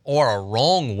right or a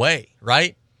wrong way,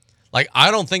 right? Like,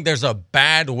 I don't think there's a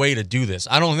bad way to do this.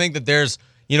 I don't think that there's,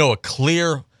 a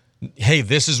clear, hey,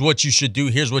 this is what you should do,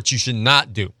 here's what you should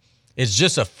not do. It's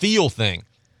just a feel thing.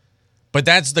 But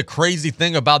that's the crazy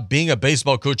thing about being a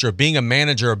baseball coach or being a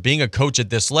manager or being a coach at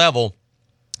this level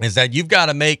is that you've got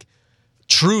to make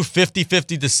true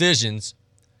 50-50 decisions,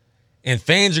 and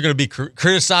fans are going to be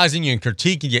criticizing you and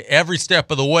critiquing you every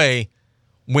step of the way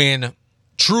when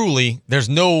truly there's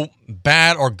no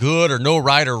bad or good or no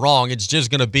right or wrong. It's just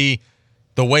going to be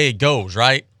the way it goes,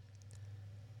 right?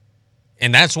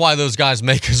 And that's why those guys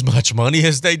make as much money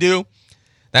as they do.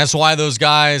 That's why those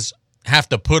guys have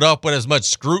to put up with as much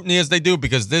scrutiny as they do,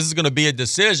 because this is going to be a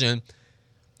decision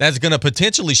that's going to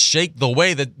potentially shake the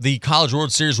way that the College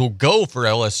World Series will go for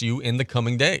LSU in the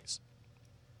coming days.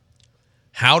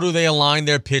 How do they align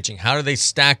their pitching? How do they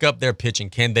stack up their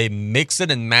pitching? Can they mix it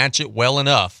and match it well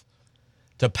enough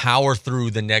to power through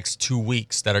the next 2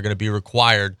 weeks that are going to be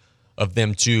required of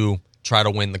them to try to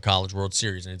win the College World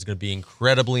Series. And it's going to be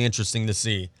incredibly interesting to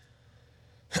see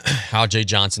how Jay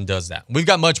Johnson does that. We've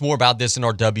got much more about this in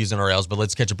our W's and our L's, but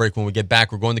let's catch a break. When we get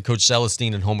back, we're going to Coach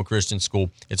Celestin and Houma Christian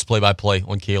School. It's play-by-play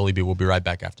on KLEB. We'll be right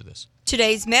back after this.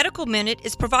 Today's Medical Minute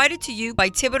is provided to you by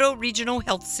Thibodeau Regional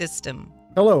Health System.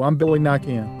 Hello, I'm Billy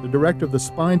Nakian, the director of the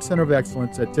Spine Center of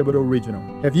Excellence at Thibodeau Regional.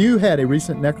 Have you had a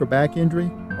recent neck or back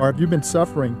injury? Or have you been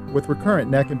suffering with recurrent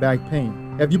neck and back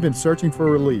pain? Have you been searching for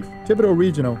relief? Thibodeau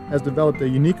Regional has developed a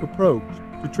unique approach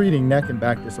to treating neck and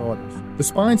back disorders. The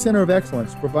Spine Center of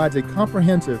Excellence provides a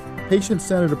comprehensive,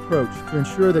 patient-centered approach to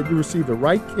ensure that you receive the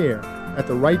right care at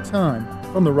the right time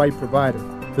from the right provider.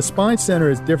 The Spine Center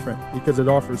is different because it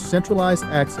offers centralized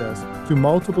access to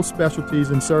multiple specialties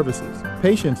and services.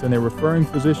 Patients and their referring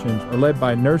physicians are led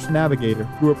by a nurse navigator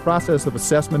through a process of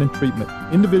assessment and treatment,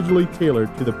 individually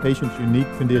tailored to the patient's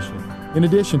unique condition. In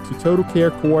addition to total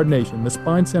care coordination, the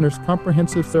Spine Center's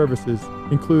comprehensive services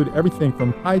include everything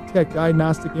from high-tech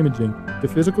diagnostic imaging to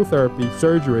physical therapy,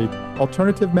 surgery,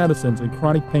 alternative medicines, and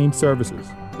chronic pain services.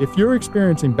 If you're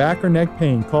experiencing back or neck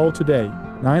pain, call today,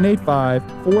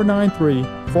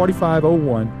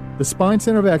 985-493-4501. The Spine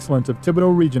Center of Excellence of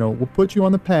Thibodeau Regional will put you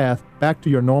on the path back to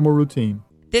your normal routine.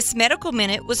 This Medical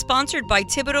Minute was sponsored by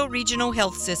Thibodeau Regional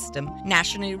Health System,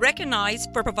 nationally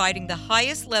recognized for providing the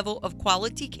highest level of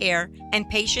quality care and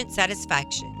patient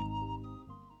satisfaction.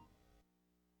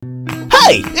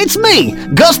 Hey, it's me,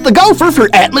 Gus the Gopher for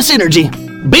Atmos Energy.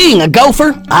 Being a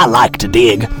gopher, I like to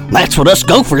dig. That's what us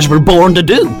gophers were born to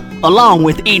do, along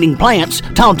with eating plants,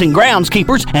 taunting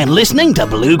groundskeepers, and listening to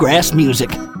bluegrass music.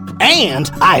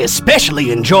 And I especially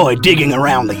enjoy digging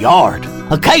around the yard.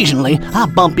 Occasionally, I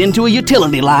bump into a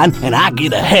utility line and I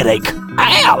get a headache.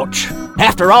 Ouch!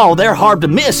 After all, they're hard to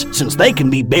miss since they can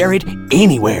be buried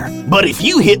anywhere. But if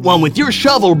you hit one with your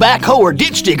shovel, backhoe, or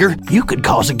ditch digger, you could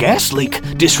cause a gas leak,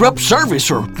 disrupt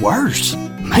service, or worse.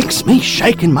 Makes me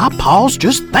shake in my paws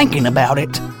just thinking about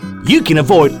it. You can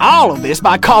avoid all of this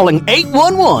by calling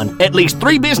 811 at least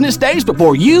 3 business days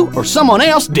before you or someone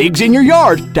else digs in your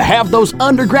yard to have those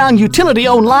underground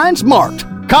utility-owned lines marked.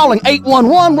 Calling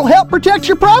 811 will help protect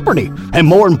your property, and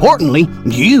more importantly,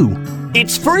 you.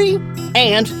 It's free,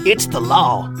 and it's the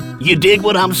law. You dig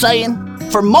what I'm saying?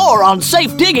 For more on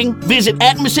safe digging, visit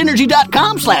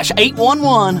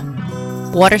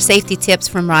atmosenergy.com/811. Water safety tips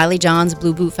from Riley John's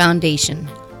Blue Boot Foundation.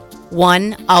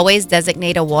 1. Always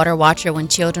designate a water watcher when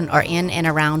children are in and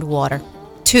around water.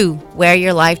 2. Wear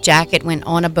your life jacket when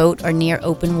on a boat or near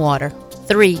open water.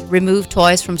 3. Remove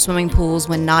toys from swimming pools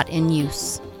when not in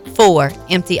use. 4.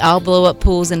 Empty all blow-up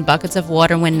pools and buckets of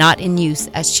water when not in use,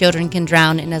 as children can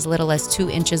drown in as little as 2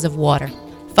 inches of water.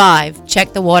 5.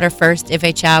 Check the water first if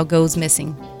a child goes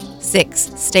missing.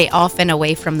 6. Stay off and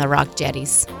away from the rock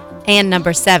jetties. And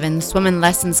number 7, swimming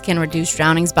lessons can reduce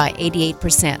drownings by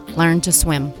 88%. Learn to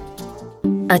swim.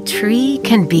 A tree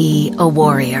can be a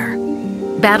warrior,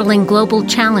 battling global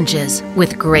challenges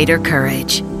with greater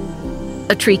courage.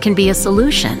 A tree can be a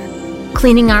solution,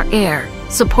 cleaning our air,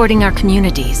 supporting our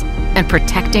communities, and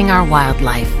protecting our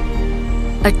wildlife.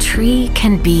 A tree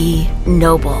can be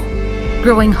noble,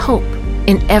 growing hope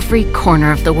in every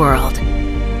corner of the world.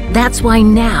 That's why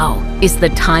now is the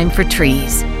time for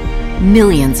trees.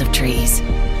 Millions of trees.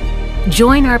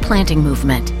 Join our planting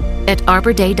movement at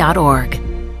arborday.org.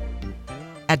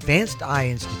 Advanced Eye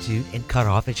Institute in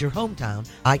Cutoff is your hometown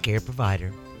eye care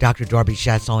provider. Dr. Darby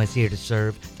Chasson is here to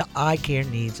serve the eye care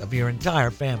needs of your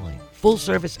entire family.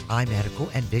 Full-service eye medical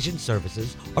and vision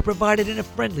services are provided in a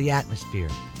friendly atmosphere,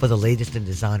 for the latest in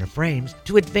designer frames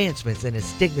to advancements in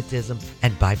astigmatism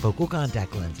and bifocal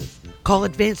contact lenses. Call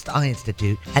Advanced Eye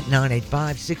Institute at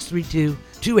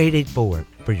 985-632-2884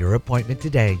 for your appointment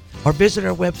today, or visit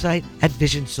our website at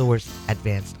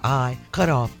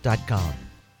visionsourceadvancedeyecutoff.com.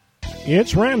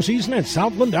 It's Ram season at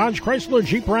Southland Dodge Chrysler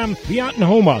Jeep Ram Fiat and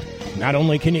Houma. Not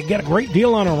only can you get a great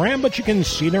deal on a Ram, but you can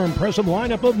see their impressive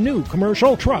lineup of new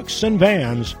commercial trucks and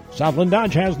vans. Southland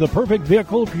Dodge has the perfect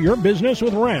vehicle for your business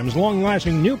with Ram's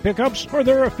long-lasting new pickups or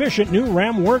their efficient new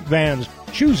Ram work vans.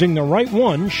 Choosing the right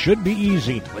one should be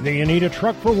easy. Whether you need a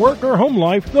truck for work or home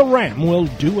life, the Ram will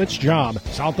do its job.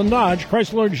 Southland Dodge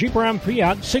Chrysler Jeep Ram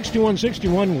Fiat,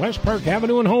 6161 West Park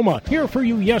Avenue in Houma. Here for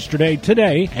you yesterday,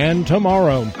 today, and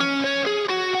tomorrow.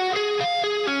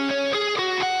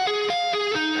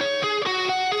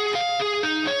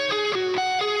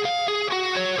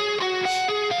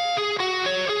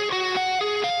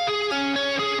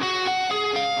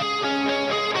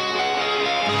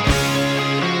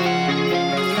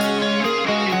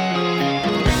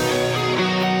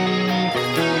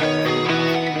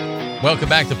 Welcome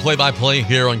back to Play by Play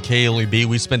here on KLEB.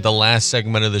 We spent the last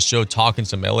segment of the show talking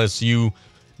some LSU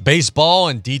baseball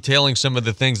and detailing some of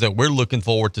the things that we're looking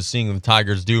forward to seeing the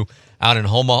Tigers do out in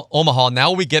Omaha.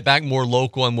 Now we get back more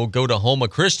local and we'll go to Houma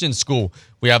Christian School.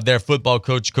 We have their football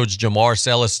coach, Coach Jamar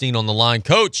Celestin, on the line.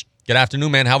 Coach, good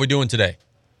afternoon, man. How we doing today?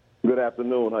 Good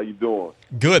afternoon. How you doing?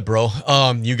 Good, bro.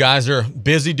 You guys are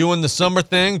busy doing the summer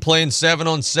thing, playing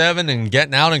 7-on-7 and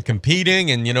getting out and competing.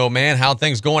 And, man, how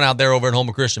things going out there over at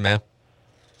Houma Christian, man?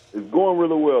 It's going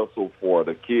really well so far.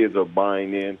 The kids are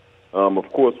buying in.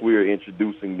 Of course, we are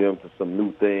introducing them to some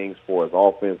new things for us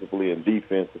offensively and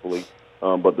defensively.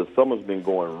 But the summer's been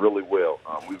going really well.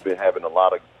 We've been having a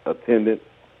lot of attendance.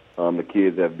 The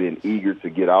kids have been eager to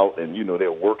get out, and,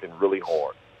 they're working really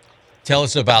hard. Tell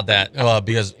us about that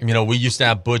because, we used to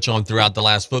have Butch on throughout the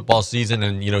last football season,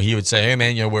 and, he would say, hey,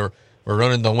 man, we're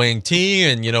running the wing T,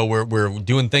 and, we're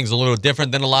doing things a little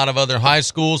different than a lot of other high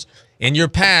schools. In your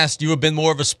past, you have been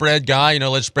more of a spread guy,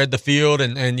 let's spread the field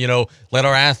and let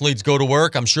our athletes go to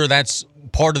work. I'm sure that's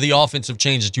part of the offensive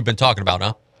change that you've been talking about,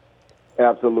 huh?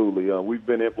 Absolutely. We've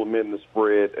been implementing the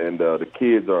spread, and the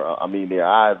kids are, their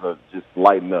eyes are just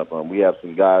lighting up. We have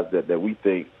some guys that we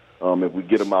think if we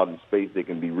get them out in space, they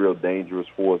can be real dangerous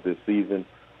for us this season.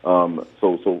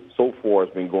 So far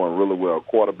it's been going really well. Our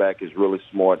quarterback is really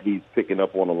smart. He's picking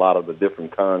up on a lot of the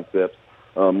different concepts.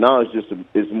 Now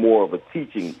it's more of a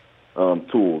teaching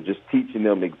tool, just teaching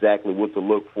them exactly what to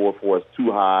look for us too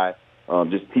high,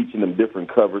 just teaching them different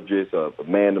coverages,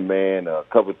 man-to-man,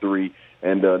 cover three,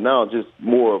 and now just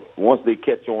more of once they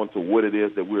catch on to what it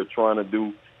is that we're trying to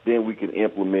do, then we can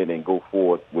implement and go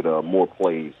forward with more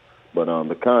plays. But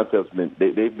the concept's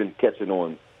they've been catching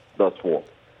on thus far.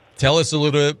 Tell us a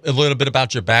little bit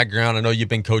about your background. I know you've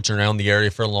been coaching around the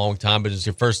area for a long time, but it's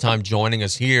your first time joining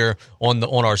us here on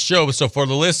our show. So for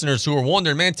the listeners who are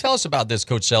wondering, man, tell us about this,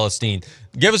 Coach Celestin.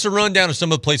 Give us a rundown of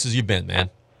some of the places you've been, man.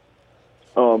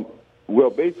 Well,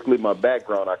 basically my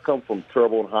background, I come from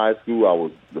Terrebonne High School. I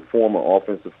was the former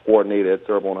offensive coordinator at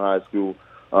Terrebonne High School.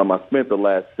 I spent the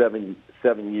last seven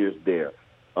years there.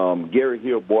 Gary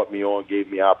Hill brought me on,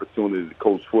 gave me opportunity to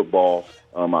coach football.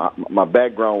 My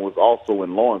background was also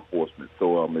in law enforcement.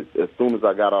 So as soon as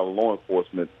I got out of law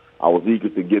enforcement, I was eager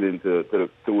to get into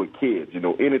a kid.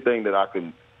 Anything that I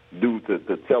can do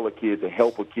to tell a kid, to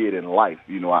help a kid in life.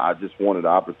 I just wanted the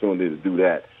opportunity to do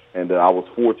that. And I was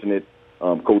fortunate.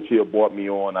 Coach Hill brought me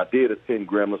on. I did attend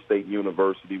Grambling State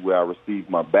University where I received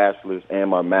my bachelor's and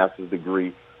my master's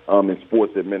degree in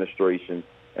sports administration.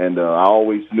 And I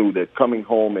always knew that coming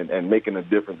home and making a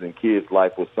difference in kids'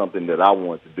 life was something that I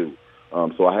wanted to do.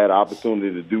 So I had an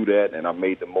opportunity to do that, and I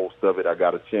made the most of it. I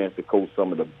got a chance to coach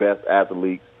some of the best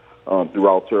athletes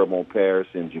throughout Terrebonne Parish,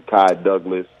 in Ja'Kai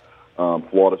Douglas,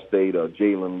 Florida State,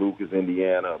 Jalen Lucas,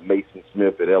 Indiana, Mason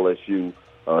Smith at LSU,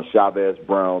 Chavez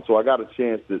Brown. So I got a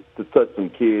chance to touch some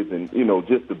kids and,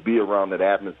 just to be around that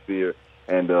atmosphere.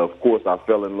 And, of course, I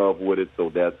fell in love with it, so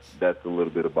that's a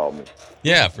little bit about me.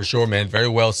 Yeah, for sure, man. Very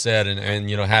well said, and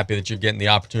happy that you're getting the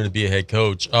opportunity to be a head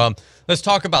coach. Let's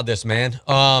talk about this, man.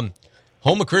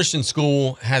 Houma Christian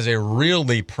School has a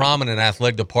really prominent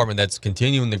athletic department that's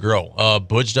continuing to grow.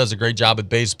 Butch does a great job at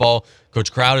baseball.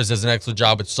 Coach Crowder does an excellent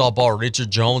job at softball.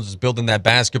 Richard Jones is building that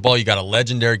basketball. You got a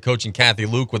legendary coach in Kathy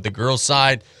Luke with the girls'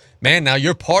 side. Man, now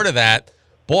you're part of that.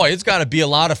 Boy, it's got to be a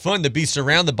lot of fun to be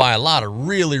surrounded by a lot of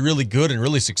really, really good and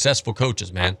really successful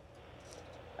coaches, man.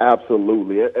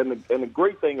 Absolutely. And the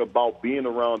great thing about being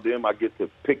around them, I get to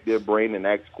pick their brain and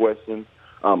ask questions.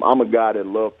 I'm a guy that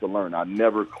loves to learn. I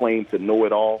never claim to know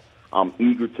it all. I'm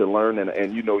eager to learn,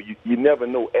 and you never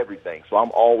know everything. So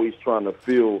I'm always trying to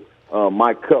fill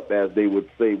my cup, as they would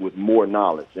say, with more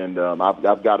knowledge. And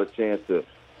I've got a chance to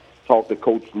talk to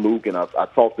Coach Luke, and I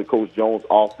talk to Coach Jones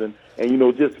often,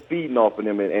 and, just feeding off of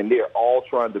them. And they're all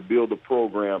trying to build a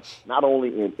program, not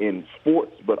only in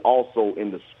sports, but also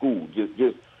in the school.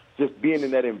 Just being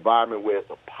in that environment where it's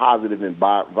a positive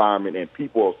environment and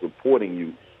people are supporting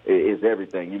you is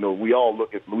everything. We all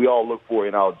look for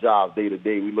in our jobs day to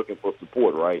day. We're looking for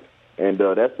support, right? And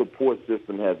that support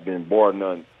system has been bar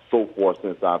none so far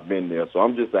since I've been there. So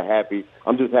I'm just happy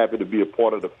to be a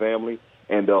part of the family,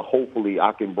 and hopefully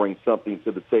I can bring something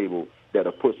to the table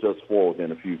that'll push us forward in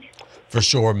the future. For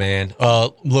sure, man.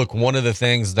 Look, one of the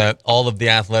things that all of the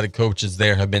athletic coaches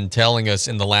there have been telling us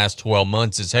in the last 12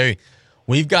 months is, hey,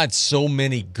 we've got so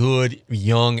many good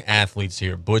young athletes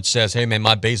here. Butch says, hey, man,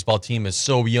 my baseball team is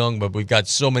so young, but we've got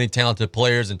so many talented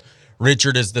players. And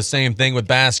Richard is the same thing with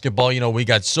basketball. We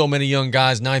got so many young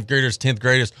guys, 9th graders, 10th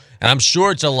graders. And I'm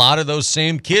sure it's a lot of those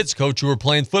same kids, Coach, who are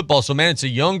playing football. So, man, it's a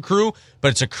young crew,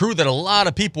 but it's a crew that a lot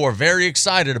of people are very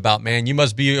excited about, man. You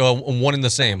must be one and the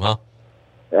same, huh?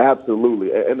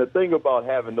 Absolutely. And the thing about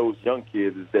having those young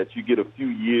kids is that you get a few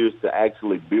years to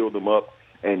actually build them up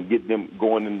and get them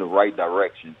going in the right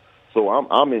direction. So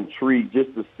I'm intrigued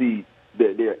just to see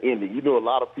that they're ending. You know, a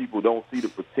lot of people don't see the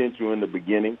potential in the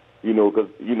beginning, you know, because,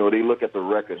 you know, they look at the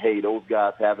record. Hey, those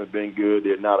guys haven't been good.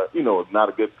 They're not not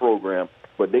a good program.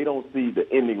 But they don't see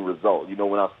the ending result. You know,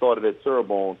 when I started at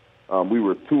Terrebonne, we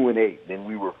were 2-8. Then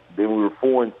we were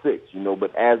 4-6. You know,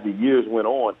 but as the years went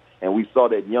on, and we saw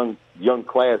that young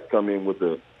class come in with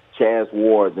the Chaz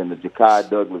Wards and the Ja'Kai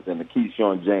Douglas and the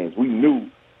Keyshawn James, we knew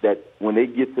that when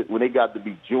they got to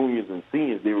be juniors and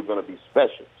seniors, they were going to be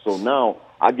special. So now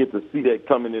I get to see that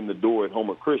coming in the door at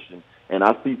Houma Christian, and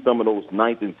I see some of those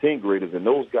 9th and 10th graders, and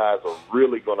those guys are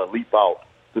really going to leap out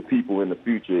to people in the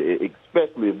future,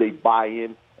 especially if they buy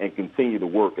in and continue to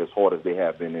work as hard as they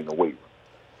have been in the weight room.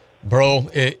 Bro,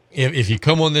 if you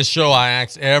come on this show, I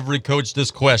ask every coach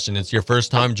this question. It's your first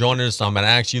time joining us, so I'm going to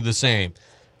ask you the same.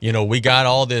 You know, we got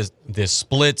all this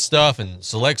split stuff and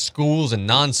select schools and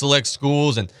non-select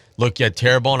schools. And look at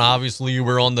Terrebonne. Obviously, you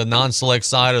were on the non-select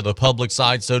side or the public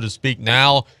side, so to speak.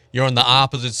 Now you're on the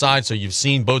opposite side, so you've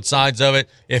seen both sides of it.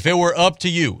 If it were up to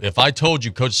you, if I told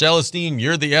you, Coach Celestin,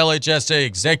 you're the LHSA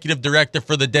executive director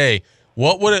for the day,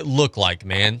 what would it look like,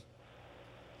 man?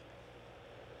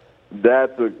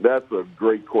 That's a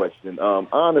great question.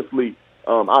 Honestly,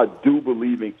 I do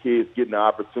believe in kids getting the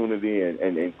opportunity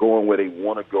and going where they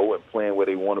want to go and playing where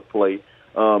they want to play.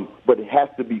 But it has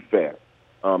to be fair.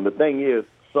 The thing is,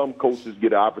 some coaches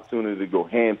get an opportunity to go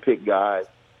hand-pick guys,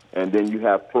 and then you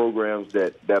have programs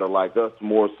that are like us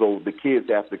more so the kids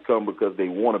have to come because they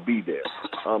want to be there.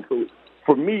 So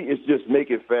for me, it's just make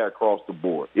it fair across the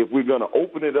board. If we're going to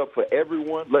open it up for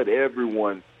everyone, let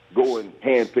everyone go and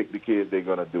handpick the kids they're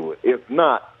going to do it. If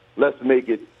not, let's make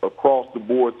it across the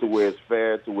board to where it's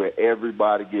fair, to where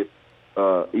everybody gets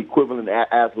equivalent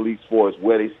athletes for us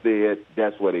where they stay at,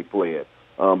 that's where they play at.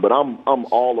 But I'm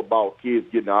all about kids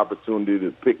getting the opportunity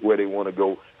to pick where they want to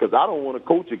go, because I don't want to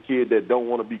coach a kid that don't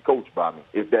want to be coached by me,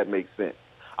 if that makes sense.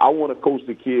 I want to coach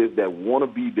the kids that want to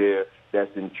be there,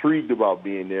 that's intrigued about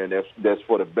being there, and that's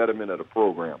for the betterment of the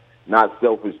program, not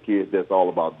selfish kids that's all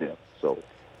about them. So.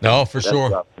 No, for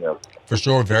sure. For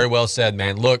sure. Very well said,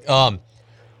 man. Look,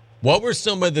 what were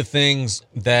some of the things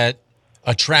that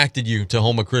attracted you to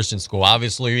Houma Christian School?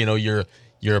 Obviously, you know, you're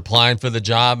applying for the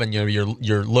job and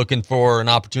you're looking for an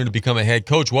opportunity to become a head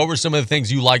coach. What were some of the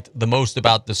things you liked the most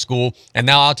about the school? And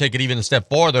now I'll take it even a step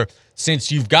farther.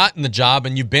 Since you've gotten the job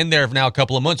and you've been there for now a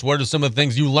couple of months, what are some of the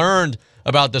things you learned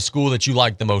about the school that you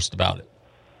liked the most about it?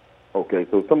 Okay,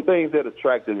 so some things that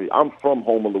attracted me. I'm from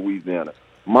Houma, Louisiana.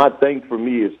 My thing for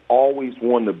me is always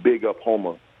wanting to big up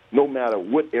Houma, no matter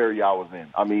what area I was in.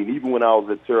 I mean, even when I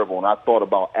was at Terrebonne, I thought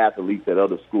about athletes at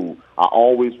other schools. I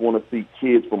always want to see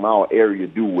kids from our area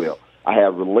do well. I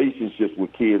have relationships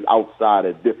with kids outside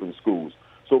at different schools.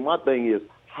 So my thing is,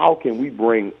 how can we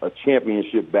bring a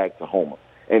championship back to Houma?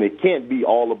 And it can't be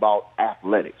all about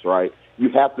athletics, right? You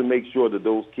have to make sure that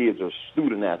those kids are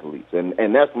student athletes.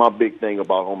 And that's my big thing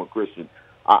about Houma Christian.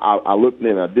 I looked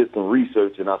in, I did some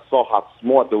research, and I saw how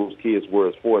smart those kids were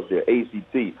as far as their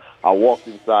ACT. I walked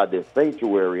inside their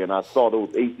sanctuary, and I saw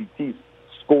those ACT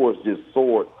scores just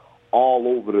soared all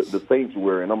over the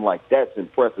sanctuary. And I'm like, that's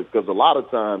impressive, because a lot of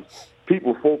times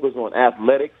people focus on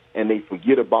athletics, and they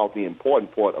forget about the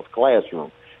important part of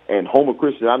classroom. And Houma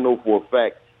Christian, I know for a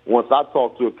fact, once I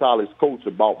talk to a college coach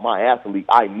about my athlete,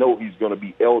 I know he's going to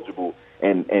be eligible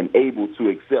and able to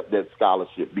accept that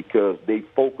scholarship, because they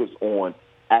focus on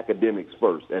academics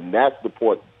first. And that's the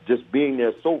part, just being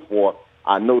there so far,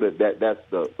 I know that's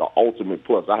the ultimate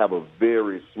plus. I have a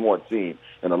very smart team.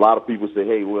 And a lot of people say,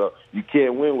 hey, well, you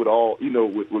can't win with all,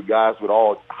 with guys with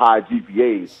all high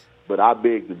GPAs. But I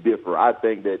beg to differ. I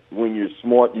think that when you're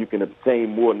smart, you can obtain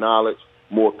more knowledge,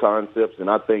 more concepts, and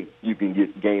I think you can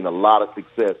gain a lot of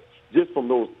success just from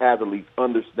those athletes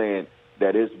understand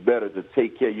that it's better to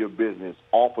take care of your business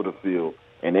off of the field,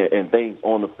 and things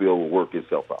on the field will work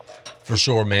itself out. For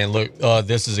sure, man. Look,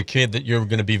 this is a kid that you're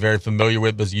going to be very familiar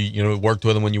with because you worked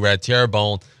with him when you were at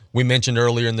Terrebonne. We mentioned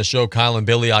earlier in the show, Kylan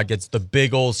Billiot gets the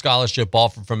big old scholarship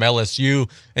offer from LSU.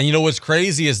 And what's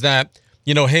crazy is that,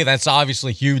 hey, that's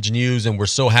obviously huge news, and we're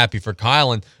so happy for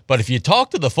Kylan. But if you talk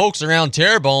to the folks around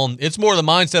Terrebonne, it's more the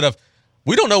mindset of,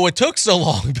 we don't know what took so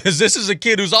long, because this is a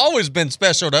kid who's always been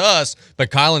special to us, but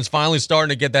Kylan's finally starting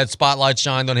to get that spotlight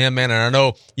shined on him, man, and I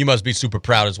know you must be super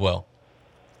proud as well.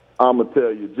 I'm going to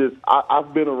tell you,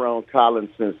 I've been around Kylan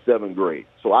since 7th grade,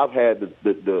 so I've had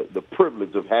the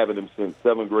privilege of having him since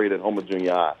 7th grade at Houma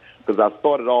Junior High, because I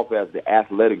started off as the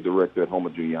athletic director at Houma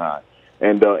Junior High.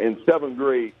 And in 7th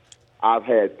grade, I've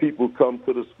had people come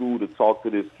to the school to talk to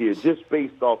this kid just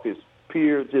based off his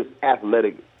pure, just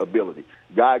athletic ability.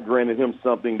 God granted him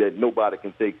something that nobody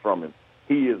can take from him.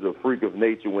 He is a freak of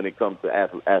nature when it comes to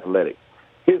athletics.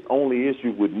 His only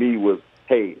issue with me was,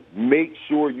 hey, make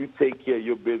sure you take care of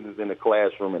your business in the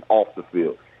classroom and off the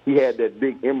field. He had that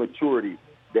big immaturity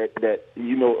that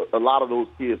a lot of those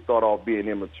kids start off being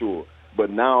immature. But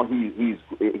now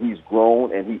he's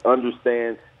grown, and he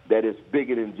understands that it's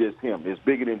bigger than just him. It's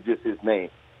bigger than just his name.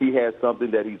 He has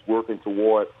something that he's working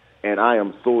toward, and I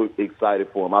am so excited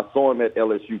for him. I saw him at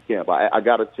LSU camp. I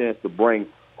got a chance to bring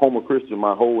Houma Christian,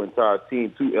 my whole entire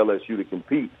team, to LSU to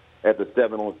compete at the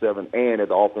 7-on-7 and at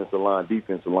the offensive line,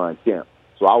 defensive line camp.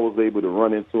 So I was able to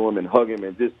run into him and hug him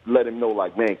and just let him know,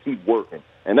 like, man, keep working.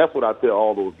 And that's what I tell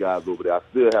all those guys over there. I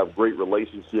still have great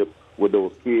relationships with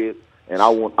those kids, and I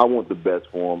want the best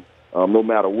for them. No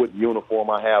matter what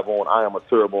uniform I have on, I am a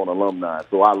Terrebonne alumni.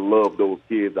 So I love those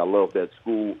kids. I love that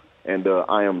school, and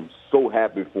I am so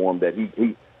happy for him that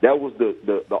that was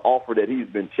the offer that he's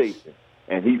been chasing,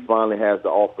 and he finally has the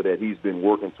offer that he's been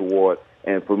working toward.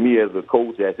 And for me as a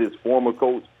coach, as his former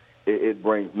coach, it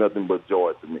brings nothing but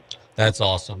joy to me. That's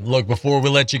awesome. Look, before we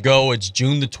let you go, it's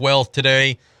June the 12th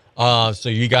today. So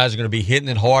you guys are going to be hitting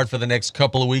it hard for the next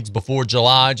couple of weeks before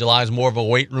July. July is more of a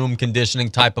weight room conditioning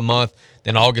type of month.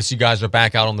 Then August, you guys are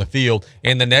back out on the field.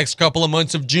 In the next couple of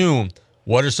months of June,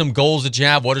 what are some goals that you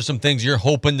have? What are some things you're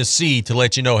hoping to see to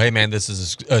let you know, hey, man, this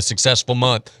is a successful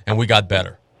month and we got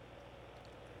better?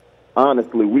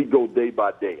 Honestly, we go day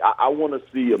by day. I want to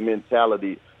see a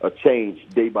mentality, a change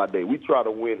day by day. We try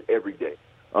to win every day.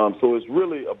 So it's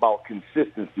really about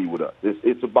consistency with us.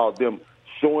 It's about them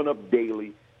showing up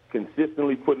daily,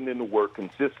 consistently putting in the work,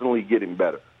 consistently getting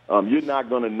better. You're not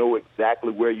going to know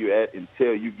exactly where you're at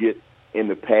until you get in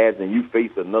the pads and you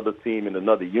face another team in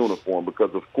another uniform,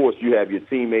 because, of course, you have your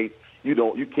teammates.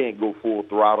 You can't go full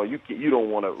throttle. You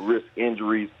don't want to risk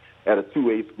injuries at a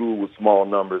 2A school with small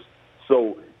numbers.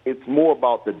 So it's more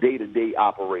about the day-to-day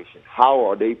operation. How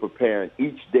are they preparing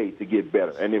each day to get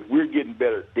better? And if we're getting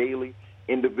better daily,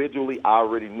 individually, I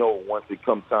already know once it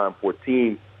comes time for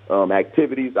team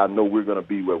activities, I know we're going to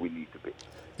be where we need to be.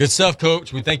 Good stuff,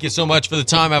 Coach. We thank you so much for the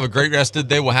time. Have a great rest of the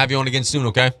day. We'll have you on again soon,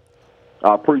 okay?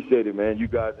 I appreciate it, man. You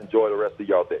guys enjoy the rest of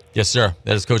y'all day. Yes, sir.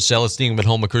 That is Coach Celestin at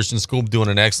Houma Christian School, doing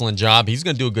an excellent job. He's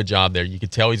going to do a good job there. You can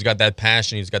tell he's got that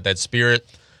passion. He's got that spirit.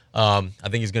 I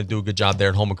think he's going to do a good job there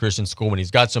at Houma Christian School. And he's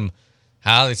got some,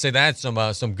 how do they say that,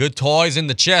 some good toys in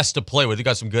the chest to play with. He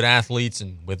got some good athletes,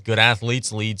 and with good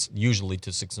athletes leads usually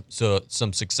to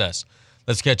some success.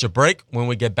 Let's catch a break. When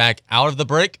we get back out of the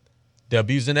break,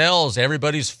 W's and L's,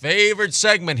 everybody's favorite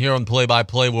segment here on Play by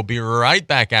Play. We'll be right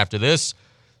back after this,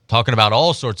 talking about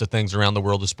all sorts of things around the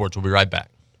world of sports. We'll be right back.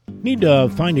 Need to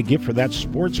find a gift for that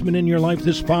sportsman in your life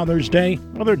this Father's Day?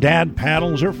 Whether dad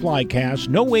paddles or fly casts,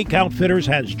 No Wake Outfitters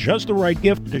has just the right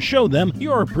gift to show them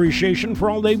your appreciation for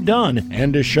all they've done,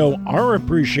 and to show our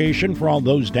appreciation for all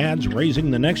those dads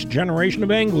raising the next generation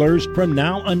of anglers. From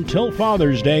now until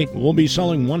Father's Day, we'll be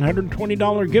selling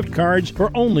 $120 gift cards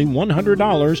for only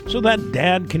 $100 so that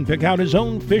dad can pick out his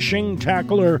own fishing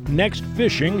tackle or next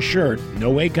fishing shirt. No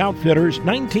Wake Outfitters,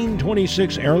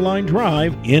 1926 Airline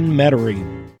Drive in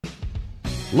Metairie.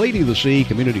 Lady of the Sea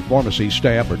Community Pharmacy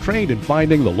staff are trained in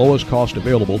finding the lowest cost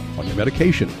available on your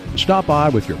medication. Stop by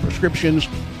with your prescriptions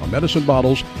or medicine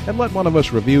bottles and let one of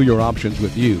us review your options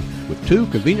with you. With 2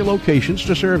 convenient locations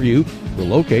to serve you, we're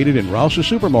located in Rouse's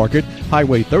Supermarket,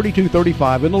 Highway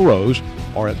 3235 in LaRose,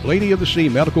 or at Lady of the Sea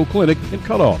Medical Clinic in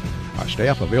Cutoff. Our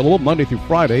staff available Monday through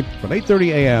Friday from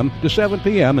 8:30 a.m. to 7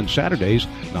 p.m. and Saturdays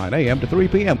 9 a.m. to 3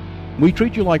 p.m. We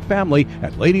treat you like family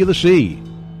at Lady of the Sea.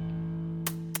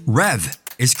 Rev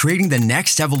is creating the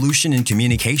next evolution in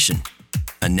communication.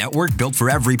 A network built for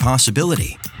every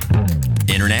possibility.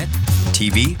 Internet,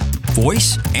 TV,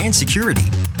 voice, and security.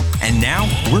 And now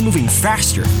we're moving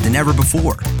faster than ever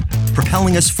before,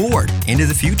 propelling us forward into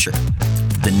the future.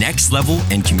 The next level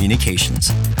in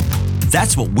communications.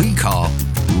 That's what we call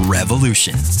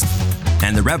revolution.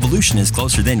 And the revolution is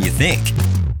closer than you think.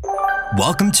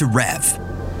 Welcome to Rev.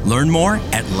 Learn more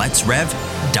at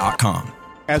letsrev.com.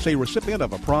 As a recipient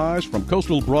of a prize from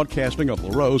Coastal Broadcasting of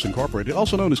LaRose Incorporated,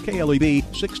 also known as KLEB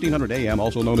 1600 AM,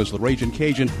 also known as the Ragin'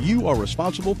 Cajun, you are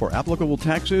responsible for applicable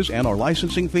taxes and our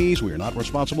licensing fees. We are not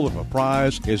responsible if a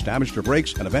prize is damaged or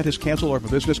breaks, an event is canceled, or if a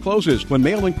business closes. When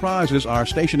mailing prizes, our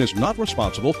station is not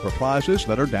responsible for prizes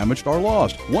that are damaged or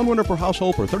lost. One winner per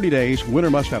household for 30 days. Winner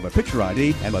must have a picture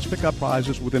ID and must pick up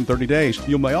prizes within 30 days.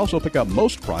 You may also pick up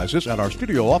most prizes at our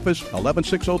studio office,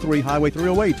 11603 Highway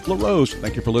 308, LaRose.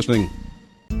 Thank you for listening.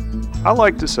 I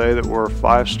like to say that we're a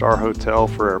 5-star hotel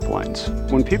for airplanes.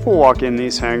 When people walk in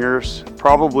these hangars,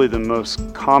 probably the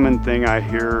most common thing I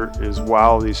hear is,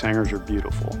 wow, these hangars are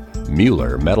beautiful.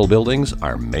 Mueller metal buildings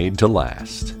are made to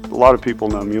last. A lot of people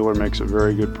know Mueller makes a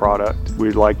very good product.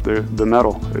 We like the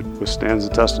metal. It withstands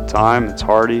the test of time, it's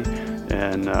hardy,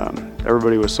 and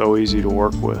everybody was so easy to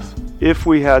work with. If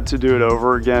we had to do it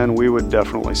over again, we would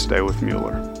definitely stay with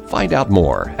Mueller. Find out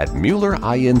more at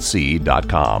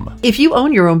MuellerINC.com. If you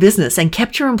own your own business and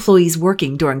kept your employees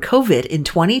working during COVID in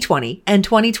 2020 and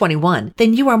 2021,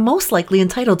 then you are most likely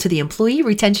entitled to the Employee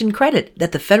Retention Credit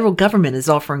that the federal government is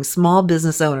offering small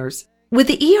business owners. With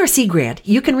the ERC grant,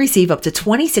 you can receive up to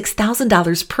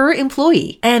 $26,000 per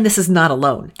employee, and this is not a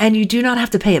loan, and you do not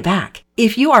have to pay it back.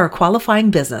 If you are a qualifying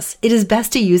business, it is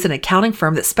best to use an accounting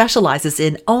firm that specializes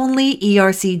in only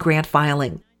ERC grant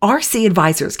filing. RC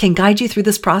Advisors can guide you through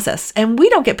this process, and we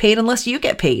don't get paid unless you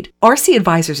get paid. RC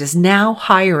Advisors is now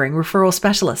hiring referral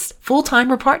specialists,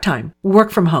 full-time or part-time,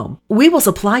 work from home. We will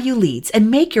supply you leads and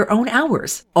make your own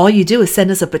hours. All you do is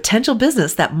send us a potential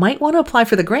business that might want to apply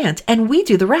for the grant, and we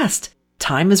do the rest.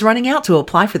 Time is running out to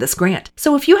apply for this grant,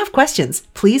 so if you have questions,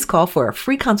 please call for a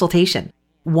free consultation.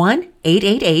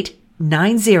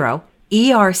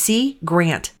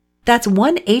 1-888-90-ERC-GRANT. That's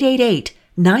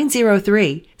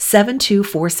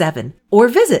 1-888-903-7247, or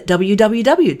visit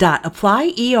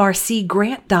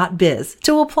www.applyercgrant.biz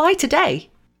to apply today.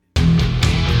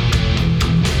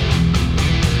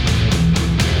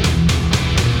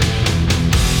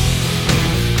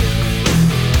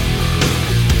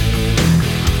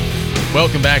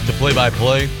 Welcome back to Play by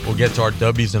Play. We'll get to our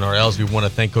W's and our L's. We want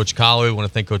to thank Coach Callais. We want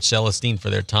to thank Coach Celestin for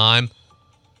their time.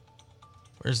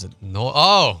 Where's the noise?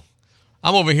 Oh,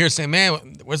 I'm over here saying,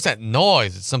 man, what's that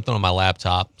noise? It's something on my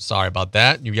laptop. Sorry about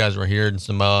that. You guys were hearing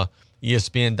some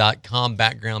ESPN.com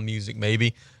background music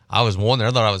maybe. I was wondering.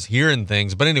 I thought I was hearing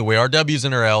things. But anyway, our W's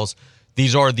and our L's.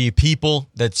 These are the people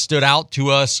that stood out to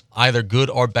us, either good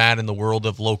or bad, in the world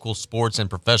of local sports and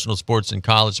professional sports and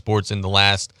college sports in the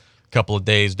last couple of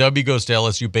days. W goes to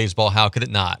LSU baseball. How could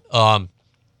it not?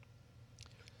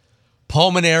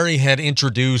 Pulmonary had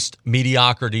introduced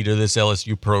mediocrity to this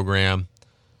LSU program.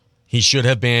 He should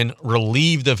have been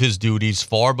relieved of his duties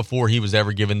far before he was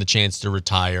ever given the chance to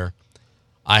retire.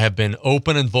 I have been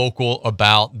open and vocal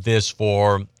about this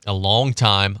for a long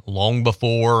time, long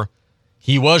before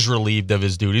he was relieved of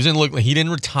his duties. And look, he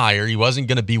didn't retire. He wasn't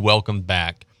going to be welcomed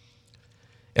back.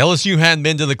 LSU hadn't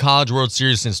been to the College World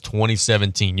Series since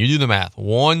 2017. You do the math.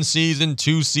 1 season,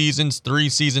 2 seasons, 3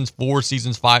 seasons, 4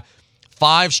 seasons, 5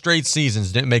 straight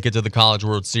seasons didn't make it to the College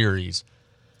World Series.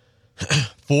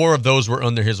 4 of those were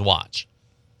under his watch.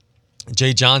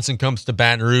 Jay Johnson comes to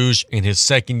Baton Rouge. In his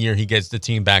second year, he gets the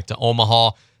team back to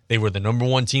Omaha. They were the number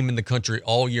 1 team in the country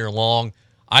all year long.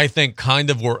 I think kind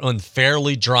of were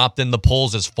unfairly dropped in the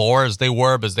polls as far as they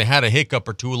were, because they had a hiccup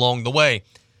or two along the way.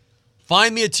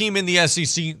 Find me a team in the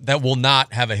SEC that will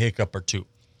not have a hiccup or two.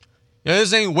 You know,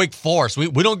 this ain't Wake Forest. We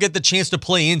don't get the chance to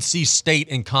play NC State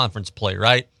in conference play,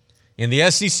 right? In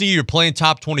the SEC, you're playing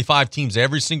top 25 teams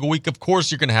every single week. Of course,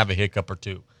 you're going to have a hiccup or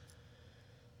two.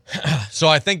 So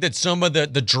I think that some of the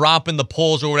drop in the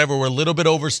polls or whatever were a little bit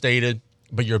overstated,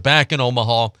 but you're back in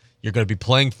Omaha. You're going to be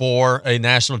playing for a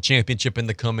national championship in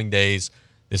the coming days.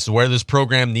 This is where this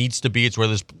program needs to be. It's where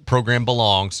this program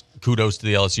belongs. Kudos to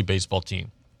the LSU baseball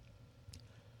team.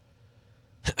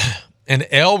 And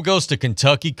L goes to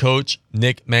Kentucky coach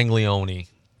Nick Manglione.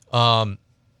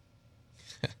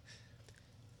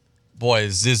 Boy,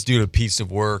 is this dude a piece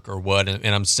of work or what? And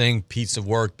I'm saying piece of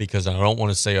work because I don't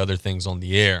want to say other things on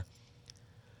the air.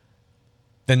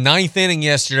 The 9th inning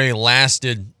yesterday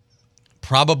lasted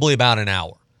probably about an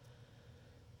hour.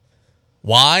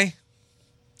 Why?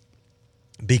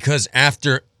 Because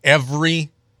after every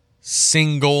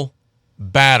single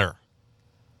batter,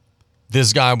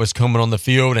 this guy was coming on the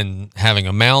field and having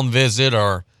a mound visit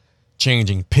or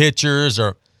changing pitchers,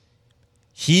 or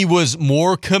he was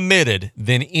more committed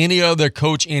than any other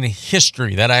coach in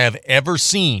history that I have ever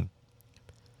seen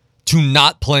to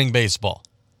not playing baseball.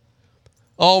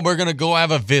 Oh, we're going to go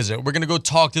have a visit. We're going to go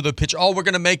talk to the pitcher. Oh, we're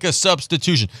going to make a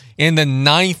substitution. In the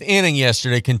 9th inning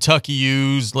yesterday, Kentucky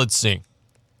used, let's see,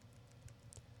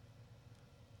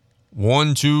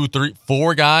 1, 2, 3,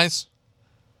 4 guys.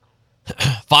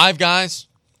 5 guys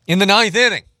in the 9th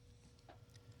inning.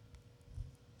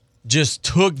 Just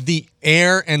took the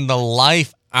air and the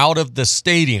life out of the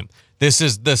stadium. This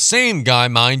is the same guy,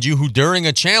 mind you, who during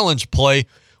a challenge play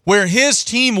where his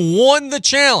team won the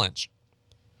challenge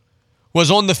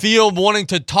was on the field wanting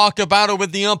to talk about it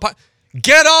with the umpire.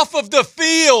 Get off of the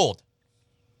field!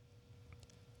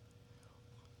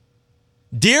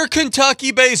 Dear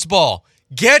Kentucky baseball,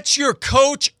 Get your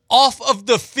coach off of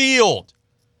the field.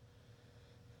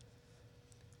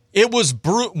 It was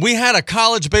we had a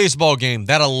college baseball game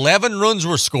that 11 runs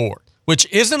were scored, which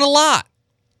isn't a lot.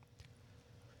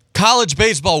 College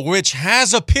baseball, which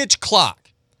has a pitch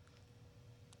clock.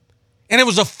 And it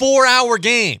was a 4-hour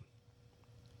game.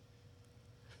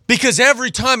 Because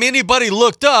every time anybody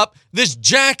looked up, this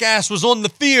jackass was on the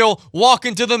field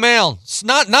walking to the mound.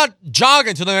 Not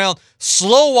jogging to the mound,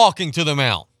 slow walking to the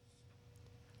mound.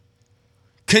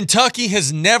 Kentucky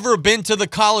has never been to the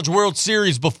College World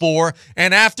Series before,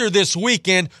 and after this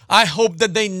weekend, I hope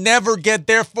that they never get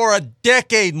there for a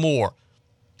decade more.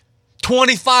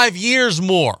 25 years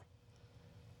more.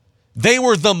 They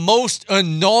were the most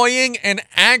annoying and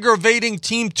aggravating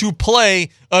team to play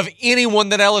of anyone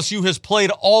that LSU has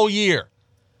played all year.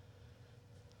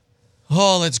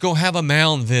 Oh, let's go have a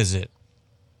mound visit.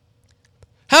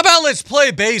 How about let's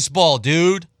play baseball,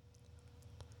 dude?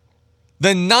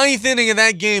 The ninth inning of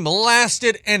that game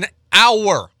lasted an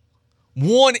hour.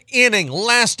 One inning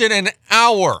lasted an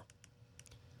hour.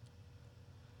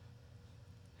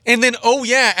 And then, oh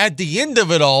yeah, at the end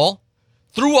of it all,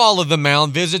 through all of the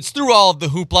mound visits, through all of the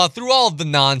hoopla, through all of the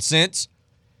nonsense,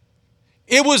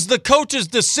 it was the coach's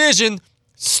decision,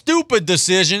 stupid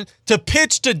decision, to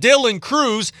pitch to Dylan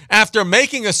Cruz after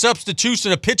making a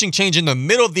substitution, a pitching change in the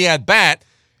middle of the at-bat.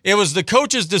 It was the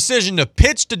coach's decision to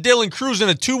pitch to Dylan Cruz in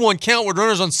a 2-1 count with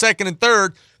runners on second and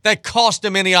third that cost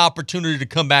him any opportunity to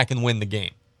come back and win the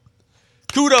game.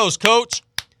 Kudos, coach.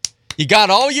 You got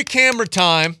all your camera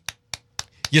time.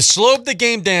 You slowed the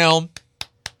game down.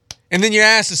 And then your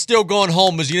ass is still going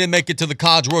home as you didn't make it to the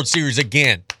College World Series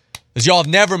again. As y'all have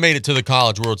never made it to the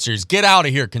College World Series. Get out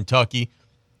of here, Kentucky.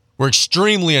 We're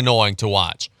extremely annoying to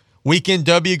watch. Weekend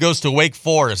W goes to Wake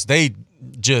Forest. They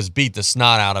just beat the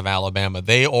snot out of Alabama.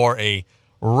 They are a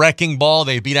wrecking ball.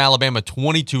 They beat Alabama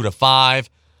 22-5.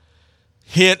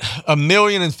 Hit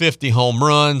 1,050,000 home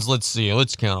runs. Let's see.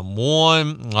 Let's count them.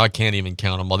 One. I can't even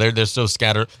count them all. They're so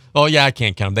scattered. Oh, yeah, I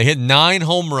can't count them. They hit 9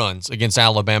 home runs against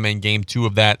Alabama in Game 2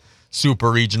 of that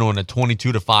Super Regional in a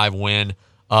 22-5 win.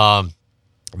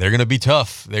 They're going to be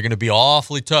tough. They're going to be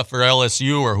awfully tough for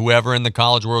LSU or whoever in the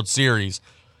College World Series.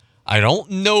 I don't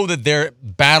know that they're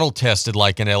battle-tested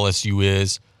like an LSU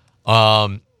is,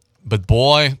 but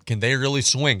boy, can they really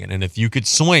swing it. And if you could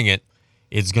swing it,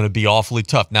 it's going to be awfully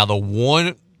tough. Now, the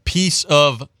one piece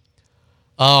of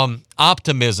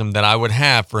optimism that I would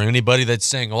have for anybody that's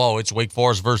saying, oh, it's Wake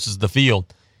Forest versus the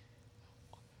field,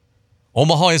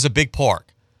 Omaha is a big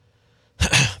park,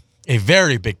 a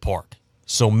very big park.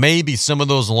 So maybe some of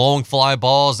those long fly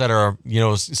balls that are,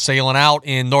 sailing out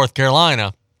in North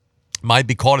Carolina might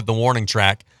be caught at the warning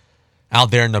track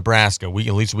out there in Nebraska. At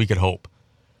least we could hope.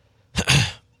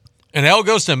 And L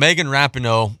goes to Megan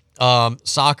Rapinoe,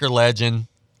 soccer legend,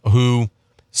 who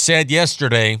said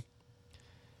yesterday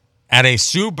at a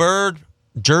Sue Bird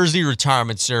jersey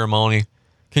retirement ceremony,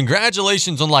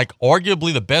 congratulations on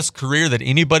arguably the best career that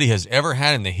anybody has ever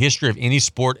had in the history of any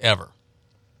sport ever.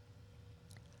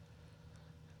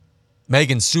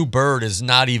 Megan Sue Bird is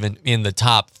not even in the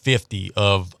top 50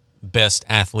 of best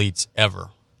athletes ever.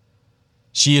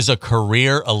 She is a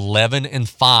career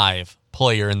 11-5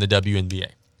 player in the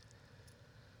WNBA.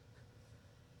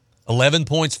 11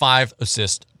 points, 5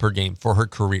 assists per game for her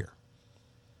career.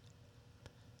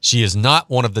 She is not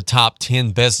one of the top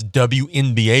 10 best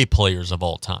WNBA players of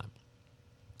all time.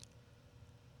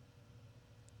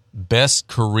 Best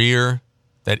career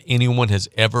that anyone has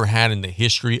ever had in the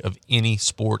history of any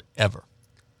sport ever.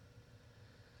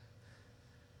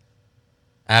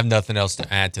 I have nothing else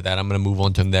to add to that. I'm going to move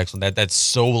on to the next one. That's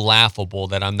so laughable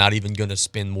that I'm not even going to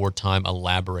spend more time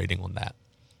elaborating on that.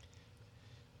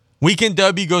 Weekend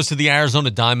W goes to the Arizona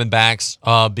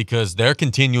Diamondbacks because they're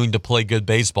continuing to play good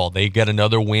baseball. They get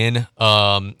another win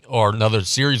or another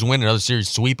series win, another series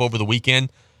sweep over the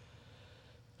weekend.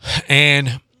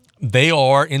 And they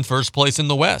are in first place in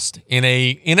the West, in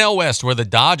a NL West where the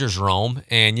Dodgers roam,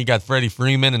 and you got Freddie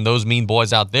Freeman and those mean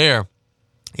boys out there.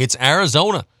 It's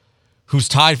Arizona, who's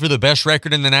tied for the best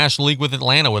record in the National League with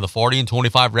Atlanta with a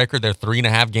 40-25 record. They're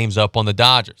 3.5 games up on the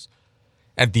Dodgers.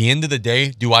 At the end of the day,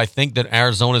 do I think that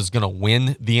Arizona is going to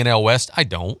win the NL West? I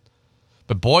don't.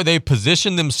 But boy, they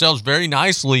positioned themselves very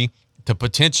nicely to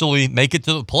potentially make it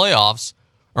to the playoffs,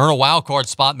 earn a wild card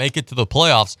spot, make it to the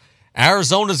playoffs.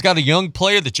 Arizona's got a young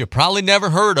player that you probably never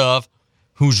heard of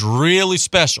who's really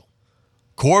special.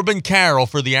 Corbin Carroll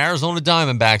for the Arizona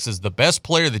Diamondbacks is the best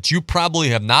player that you probably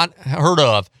have not heard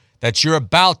of that you're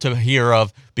about to hear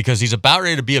of because he's about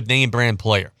ready to be a name brand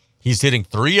player. He's hitting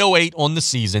 .308 on the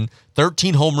season,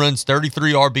 13 home runs,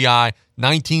 33 RBI,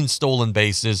 19 stolen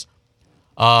bases.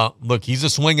 Look, he's a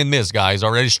swing and miss guy. He's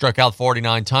already struck out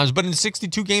 49 times, but in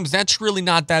 62 games, that's really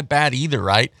not that bad either,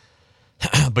 right?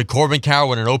 But Corbin Carroll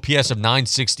with an OPS of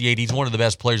 968. He's one of the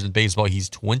best players in baseball. He's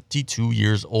 22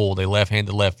 years old, a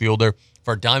left-handed left fielder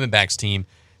for a Diamondbacks team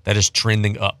that is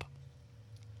trending up.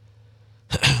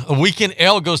 A weekend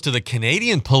L goes to the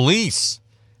Canadian Police.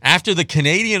 After the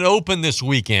Canadian Open this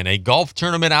weekend, a golf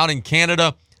tournament out in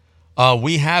Canada,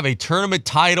 we have a tournament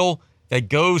title that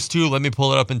goes to, let me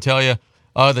pull it up and tell you,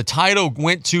 the title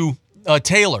went to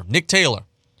Nick Taylor.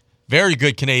 Very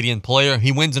good Canadian player.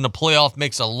 He wins in the playoff,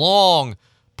 makes a long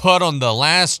putt on the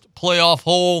last playoff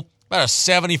hole, about a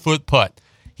 70-foot putt.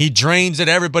 He drains it.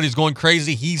 Everybody's going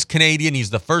crazy. He's Canadian. He's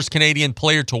the first Canadian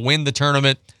player to win the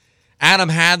tournament. Adam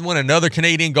Hadwin, another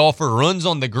Canadian golfer, runs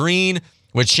on the green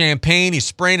with champagne. He's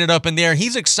spraying it up in there.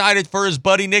 He's excited for his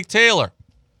buddy Nick Taylor.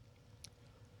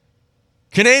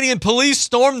 Canadian Police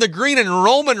storm the green and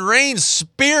Roman Reigns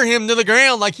spear him to the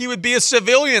ground like he would be a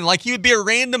civilian, like he would be a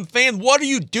random fan. What are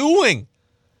you doing?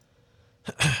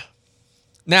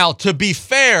 Now, to be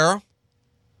fair,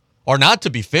 or not to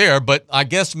be fair, but I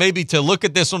guess maybe to look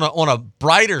at this on a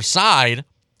brighter side,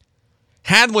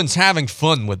 Hadwin's having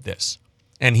fun with this.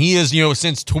 And he has,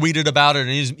 since tweeted about it, and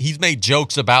he's made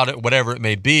jokes about it, whatever it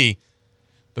may be.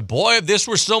 But boy, if this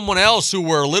were someone else who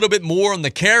were a little bit more on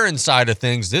the Karen side of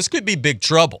things, this could be big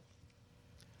trouble.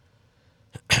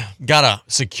 Got a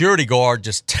security guard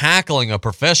just tackling a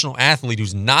professional athlete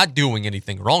who's not doing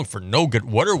anything wrong for no good.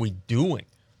 What are we doing?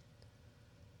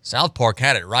 South Park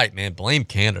had it right, man. Blame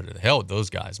Canada. The hell with those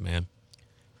guys, man.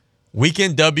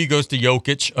 Weekend W goes to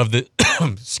Jokic of the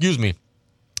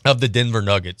of the Denver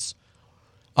Nuggets.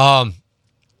 Jokic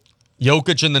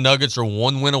and the Nuggets are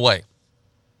one win away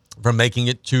from winning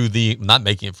the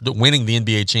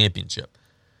NBA championship.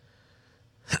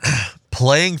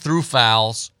 Playing through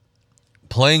fouls,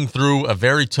 playing through a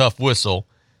very tough whistle,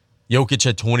 Jokic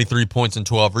had 23 points and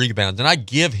 12 rebounds. And I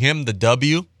give him the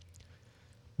W,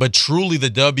 but truly the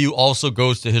W also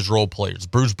goes to his role players.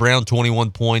 Bruce Brown,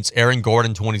 21 points. Aaron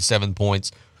Gordon, 27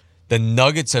 points. The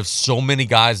Nuggets have so many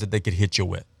guys that they could hit you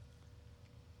with.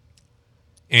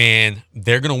 And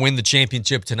they're going to win the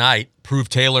championship tonight. Prove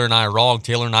Taylor and I wrong.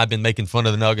 Taylor and I have been making fun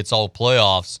of the Nuggets all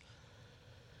playoffs.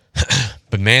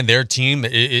 But, man, their team,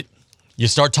 you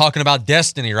start talking about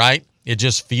destiny, right? It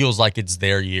just feels like it's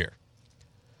their year.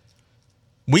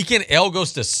 Weekend L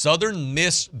goes to Southern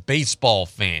Miss baseball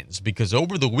fans because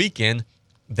over the weekend,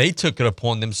 they took it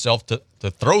upon themselves to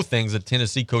throw things at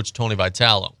Tennessee coach Tony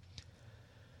Vitello.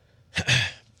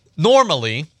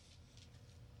 Normally,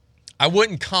 I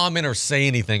wouldn't comment or say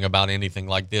anything about anything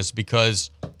like this because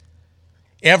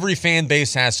every fan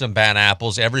base has some bad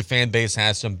apples. Every fan base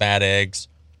has some bad eggs.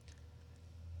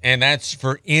 And that's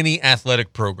for any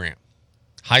athletic program.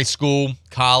 High school,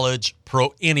 college,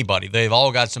 pro, anybody. They've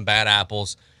all got some bad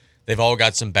apples. They've all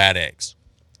got some bad eggs.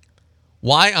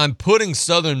 Why I'm putting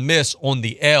Southern Miss on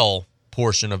the L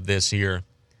portion of this here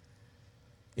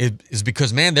is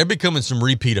because, man, they're becoming some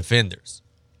repeat offenders.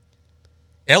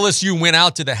 LSU went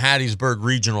out to the Hattiesburg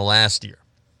Regional last year.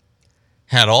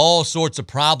 Had all sorts of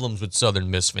problems with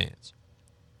Southern Miss fans.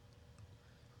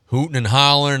 Hooting and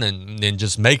hollering and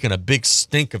just making a big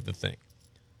stink of the thing.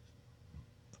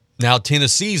 Now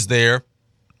Tennessee's there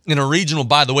in a regional,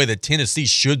 by the way, that Tennessee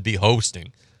should be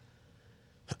hosting.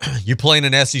 You play in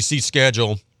an SEC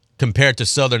schedule compared to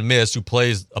Southern Miss, who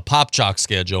plays a Pop Chalk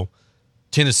schedule.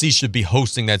 Tennessee should be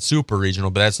hosting that super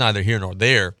regional, but that's neither here nor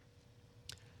there.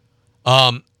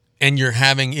 And you're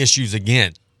having issues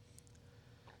again.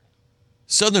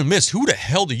 Southern Miss, who the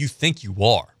hell do you think you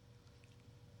are?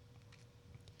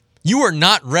 You are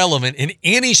not relevant in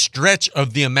any stretch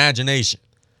of the imagination.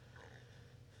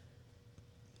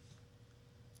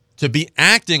 To be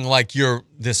acting like you're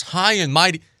this high and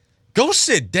mighty, go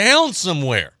sit down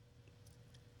somewhere.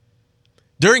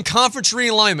 During conference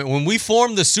realignment, when we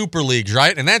form the super leagues,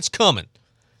 right, and that's coming,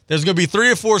 there's going to be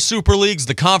 3 or 4 super leagues.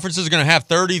 The conferences are going to have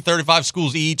 30, 35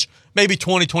 schools each, maybe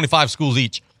 20, 25 schools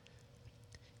each.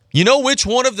 You know which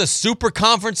one of the super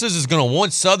conferences is going to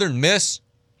want Southern Miss?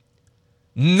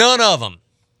 None of them.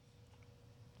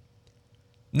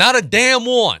 Not a damn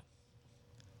one.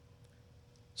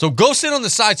 So go sit on the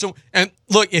side. And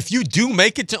look, if you do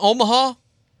make it to Omaha,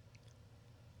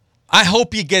 I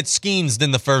hope you get skeensed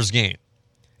in the first game.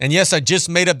 And yes, I just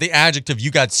made up the adjective,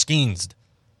 you got skeensed.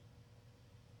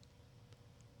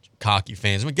 Cocky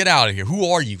fans. I mean, get out of here.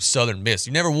 Who are you, Southern Miss?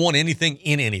 You never won anything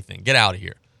in anything. Get out of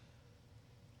here.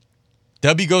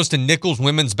 W goes to Nichols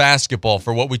women's basketball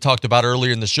for what we talked about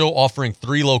earlier in the show, offering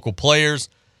 3 local players.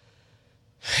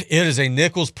 It is a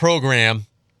Nichols program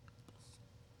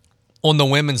on the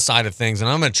women's side of things, and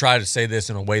I'm going to try to say this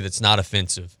in a way that's not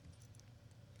offensive.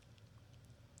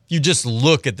 You just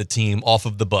look at the team off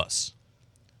of the bus.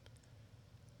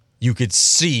 You could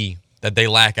see that they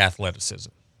lack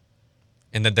athleticism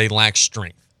and that they lack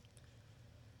strength.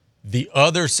 The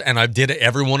others, and I did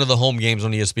every one of the home games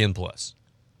on ESPN Plus,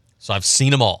 so I've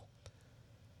seen them all.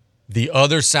 The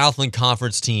other Southland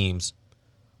Conference teams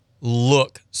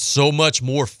look so much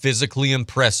more physically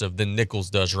impressive than Nichols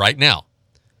does right now.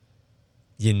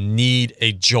 You need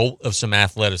a jolt of some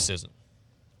athleticism.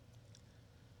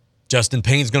 Justin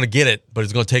Payne's going to get it, but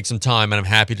it's going to take some time, and I'm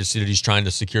happy to see that he's trying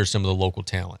to secure some of the local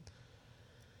talent.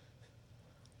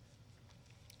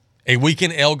 A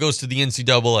weekend L goes to the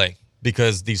NCAA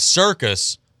because the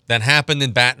circus that happened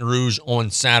in Baton Rouge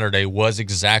on Saturday was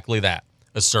exactly that,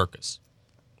 a circus.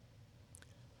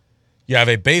 You have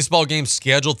a baseball game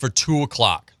scheduled for 2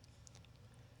 o'clock.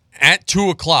 At 2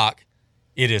 o'clock,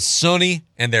 it is sunny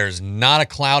and there's not a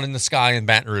cloud in the sky in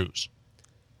Baton Rouge.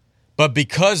 But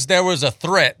because there was a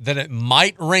threat that it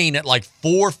might rain at like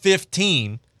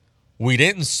 4:15, we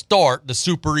didn't start the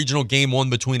Super Regional Game 1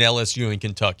 between LSU and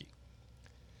Kentucky.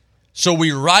 So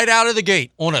we right out of the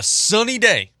gate on a sunny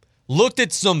day looked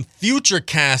at some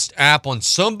Futurecast app on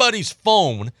somebody's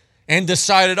phone and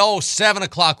decided, 7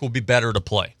 o'clock will be better to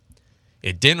play.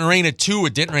 It didn't rain at 2,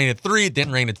 it didn't rain at 3, it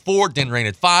didn't rain at 4, it didn't rain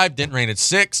at 5, didn't rain at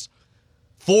 6.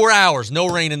 4 hours, no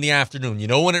rain in the afternoon. You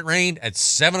know when it rained? At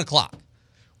 7 o'clock.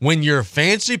 When your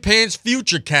fancy pants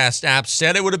Futurecast app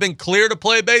said it would have been clear to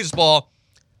play baseball,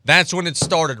 that's when it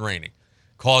started raining.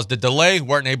 Caused a delay,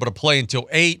 weren't able to play until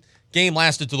 8. Game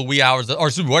lasted till the wee hours,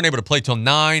 we weren't able to play till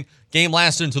 9. Game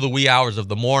lasted until the wee hours of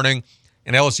the morning,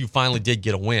 and LSU finally did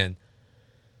get a win.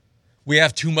 We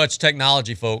have too much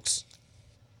technology, folks.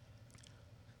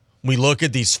 We look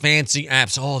at these fancy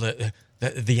apps.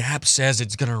 The app says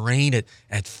it's going to rain at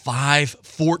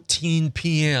 5:14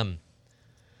 p.m.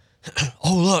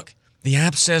 Look, the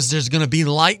app says there's going to be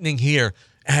lightning here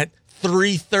at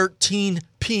 3:13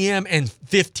 p.m. and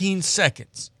 15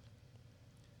 seconds.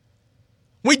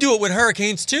 We do it with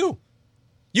hurricanes, too.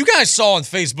 You guys saw on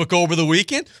Facebook over the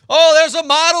weekend, there's a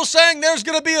model saying there's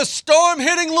going to be a storm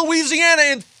hitting Louisiana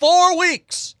in 4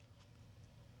 weeks.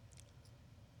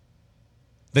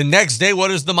 The next day, what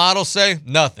does the model say?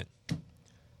 Nothing.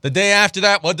 The day after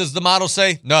that, what does the model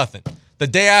say? Nothing. The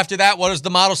day after that, what does the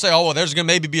model say? There's going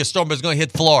to maybe be a storm, but it's going to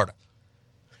hit Florida.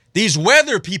 These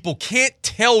weather people can't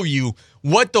tell you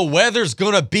what the weather's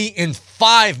going to be in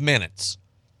 5 minutes,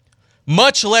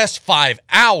 much less 5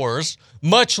 hours,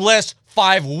 much less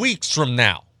 5 weeks from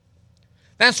now.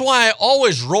 That's why I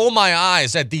always roll my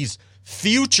eyes at these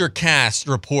Futurecast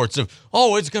reports of,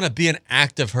 it's going to be an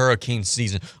active hurricane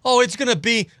season. It's going to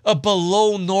be a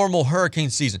below normal hurricane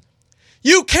season.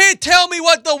 You can't tell me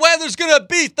what the weather's going to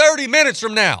be 30 minutes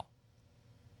from now.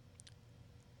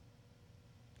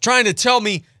 Trying to tell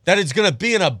me that it's going to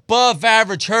be an above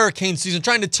average hurricane season.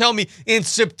 Trying to tell me in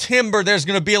September there's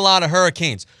going to be a lot of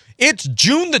hurricanes. It's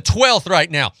June the 12th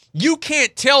right now. You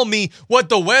can't tell me what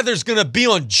the weather's going to be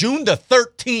on June the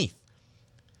 13th.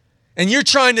 And you're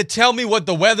trying to tell me what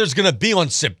the weather's going to be on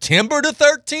September the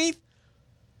 13th?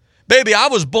 Baby, I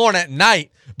was born at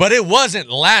night, but it wasn't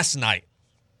last night.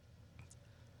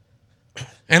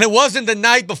 And it wasn't the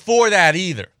night before that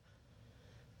either.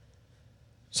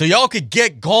 So y'all could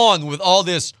get gone with all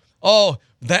this,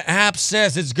 the app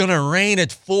says it's going to rain at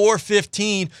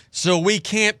 4:15, so we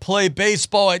can't play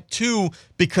baseball at 2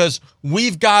 because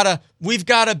we've got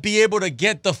to be able to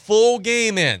get the full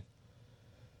game in.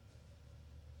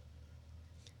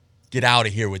 Get out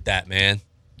of here with that, man.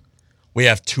 We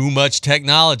have too much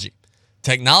technology.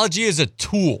 Technology is a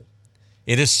tool.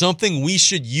 It is something we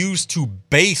should use to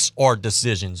base our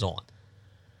decisions on.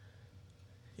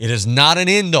 It is not an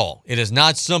end-all. It is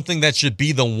not something that should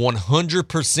be the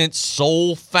 100%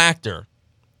 sole factor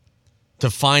to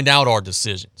find out our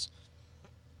decisions.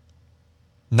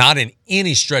 Not in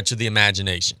any stretch of the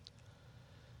imagination.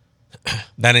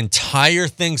 That entire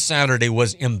thing Saturday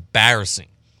was embarrassing.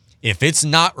 If it's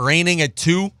not raining at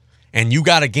 2 and you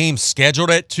got a game scheduled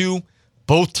at 2,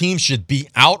 both teams should be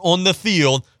out on the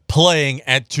field playing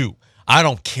at 2. I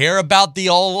don't care about the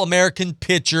All-American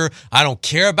pitcher. I don't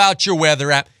care about your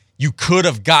weather app. You could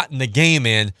have gotten the game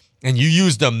in, and you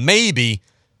used a maybe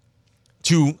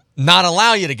to not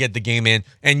allow you to get the game in,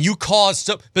 and you caused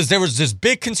some, because there was this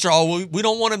big concern, we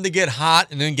don't want him to get hot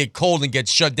and then get cold and get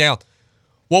shut down.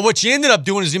 Well, what you ended up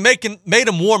doing is you made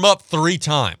him warm up 3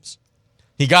 times.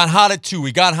 He got hot at 2.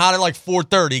 He got hot at like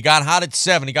 4:30. He got hot at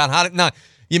 7. He got hot at 9.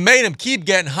 You made him keep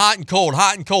getting hot and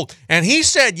cold. And he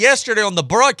said yesterday on the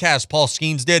broadcast, Paul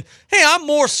Skeens did, hey, I'm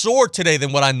more sore today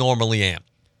than what I normally am.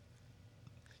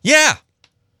 Yeah.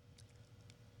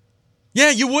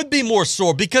 Yeah, you would be more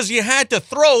sore because you had to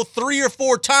throw 3 or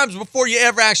 4 times before you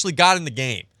ever actually got in the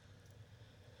game.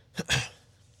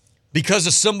 Because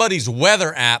of somebody's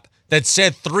weather app that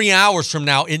said 3 hours from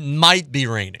now it might be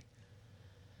raining.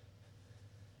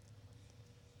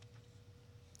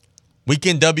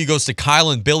 Weekend W goes to Kyle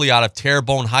and Billy out of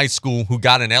Terrebonne High School, who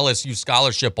got an LSU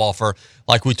scholarship offer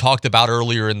like we talked about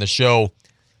earlier in the show.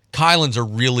 Kylan's a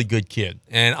really good kid,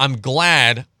 and I'm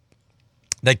glad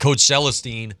that Coach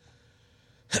Celestin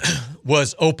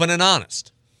was open and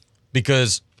honest.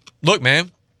 Because, look,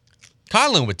 man,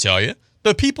 Kylan would tell you,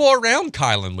 the people around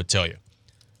Kylan would tell you.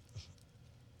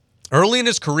 Early in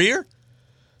his career,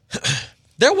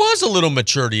 there was a little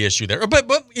maturity issue there. But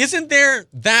isn't there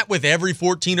that with every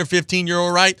 14 or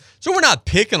 15-year-old, right? So we're not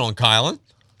picking on Kylan.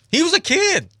 He was a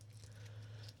kid.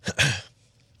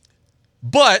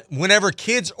 But whenever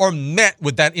kids are met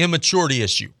with that immaturity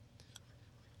issue,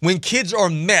 when kids are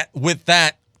met with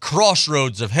that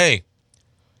crossroads of, hey,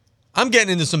 I'm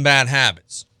getting into some bad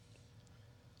habits,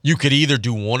 you could either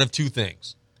do one of two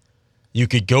things. You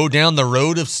could go down the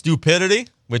road of stupidity,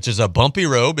 which is a bumpy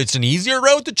road. It's an easier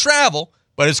road to travel,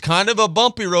 but it's kind of a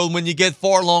bumpy road when you get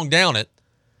far along down it.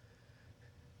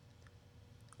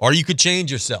 Or you could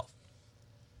change yourself.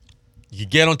 You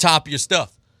could get on top of your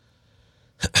stuff.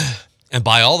 And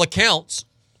by all accounts,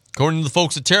 according to the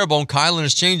folks at Terrebonne, Kylan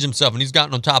has changed himself, and he's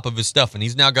gotten on top of his stuff, and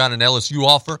he's now got an LSU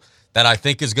offer that I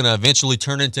think is going to eventually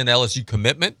turn into an LSU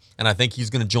commitment, and I think he's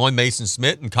going to join Mason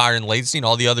Smith and Kyron Lacey and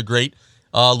all the other great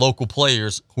local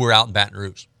players who are out in Baton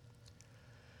Rouge.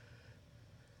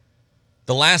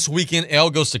 The last weekend, L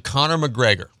goes to Conor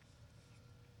McGregor.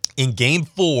 In Game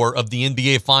 4 of the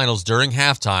NBA Finals during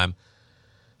halftime,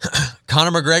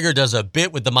 Conor McGregor does a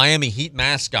bit with the Miami Heat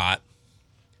mascot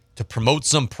to promote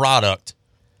some product,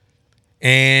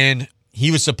 and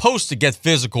he was supposed to get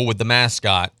physical with the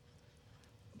mascot,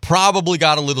 probably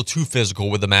got a little too physical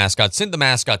with the mascot, sent the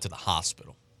mascot to the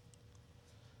hospital.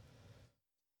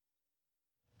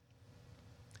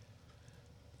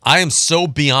 I am so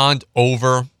beyond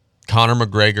over Conor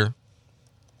McGregor,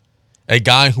 a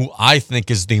guy who I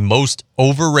think is the most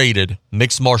overrated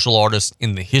mixed martial artist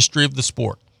in the history of the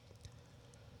sport.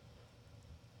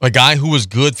 A guy who was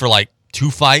good for like 2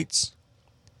 fights,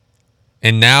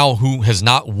 and now who has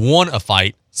not won a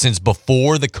fight since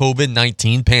before the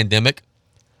COVID-19 pandemic.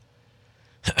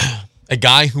 A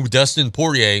guy who Dustin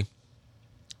Poirier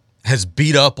has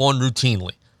beat up on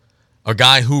routinely. A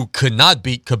guy who could not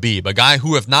beat Khabib. A guy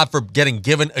who, if not for getting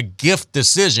given a gift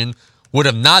decision, would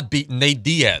have not beaten Nate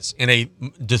Diaz in a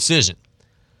decision.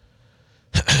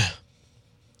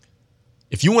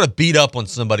 If you want to beat up on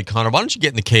somebody, Conor, why don't you get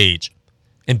in the cage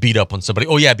and beat up on somebody?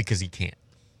 Oh, yeah, because he can't.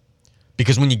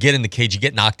 Because when you get in the cage, you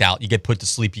get knocked out, you get put to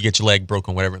sleep, you get your leg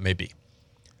broken, whatever it may be.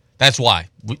 That's why.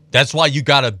 That's why you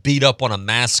got to beat up on a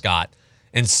mascot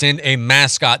and send a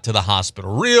mascot to the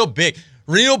hospital. Real big,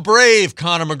 real brave,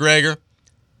 Conor McGregor.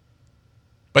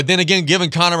 But then again,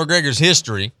 given Conor McGregor's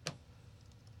history,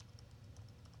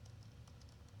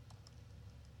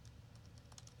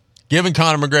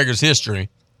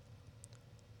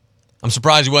 I'm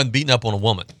surprised he wasn't beating up on a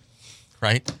woman,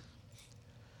 right?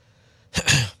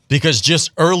 Because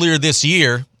just earlier this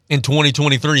year, in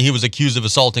 2023, he was accused of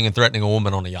assaulting and threatening a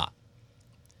woman on a yacht.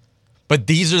 But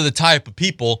these are the type of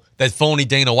people that phony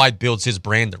Dana White builds his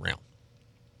brand around,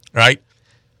 right?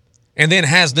 And then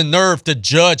has the nerve to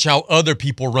judge how other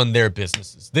people run their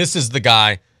businesses. This is the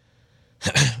guy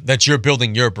that you're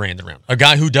building your brand around. A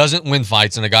guy who doesn't win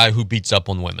fights and a guy who beats up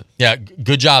on women. Yeah,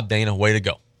 good job, Dana. Way to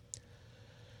go.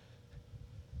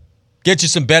 Get you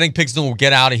some betting picks, then we'll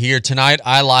get out of here. Tonight,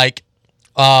 I like,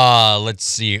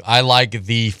 I like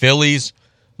the Phillies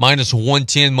minus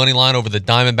 110 money line over the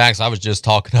Diamondbacks. I was just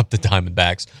talking up the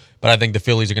Diamondbacks, but I think the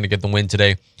Phillies are going to get the win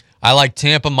today. I like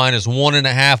Tampa minus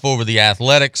 1.5 over the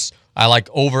Athletics. I like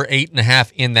over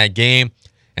 8.5 in that game.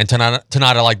 And tonight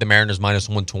I like the Mariners minus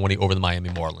 120 over the Miami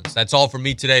Marlins. That's all from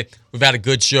me today. We've had a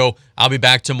good show. I'll be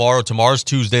back tomorrow. Tomorrow's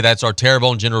Tuesday. That's our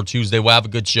Terrebonne General Tuesday. We'll have a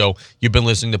good show. You've been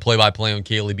listening to Play by Play on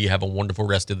KLEB. Have a wonderful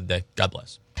rest of the day. God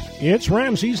bless. It's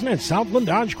Ram season at Southland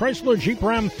Dodge Chrysler Jeep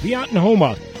Ram Fiat and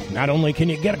Houma. Not only can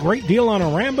you get a great deal on a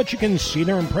Ram, but you can see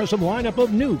their impressive lineup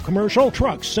of new commercial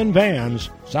trucks and vans.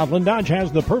 Southland Dodge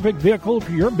has the perfect vehicle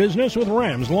for your business with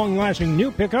Ram's long-lasting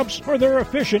new pickups or their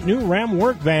efficient new Ram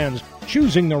work vans.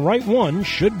 Choosing the right one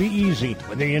should be easy.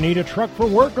 Whether you need a truck for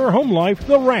work or home life,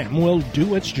 the Ram will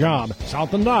do its job.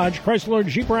 Southland Dodge Chrysler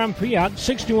Jeep Ram Fiat,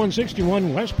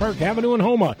 6161 West Park Avenue in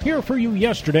Houma. Here for you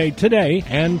yesterday, today,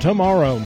 and tomorrow.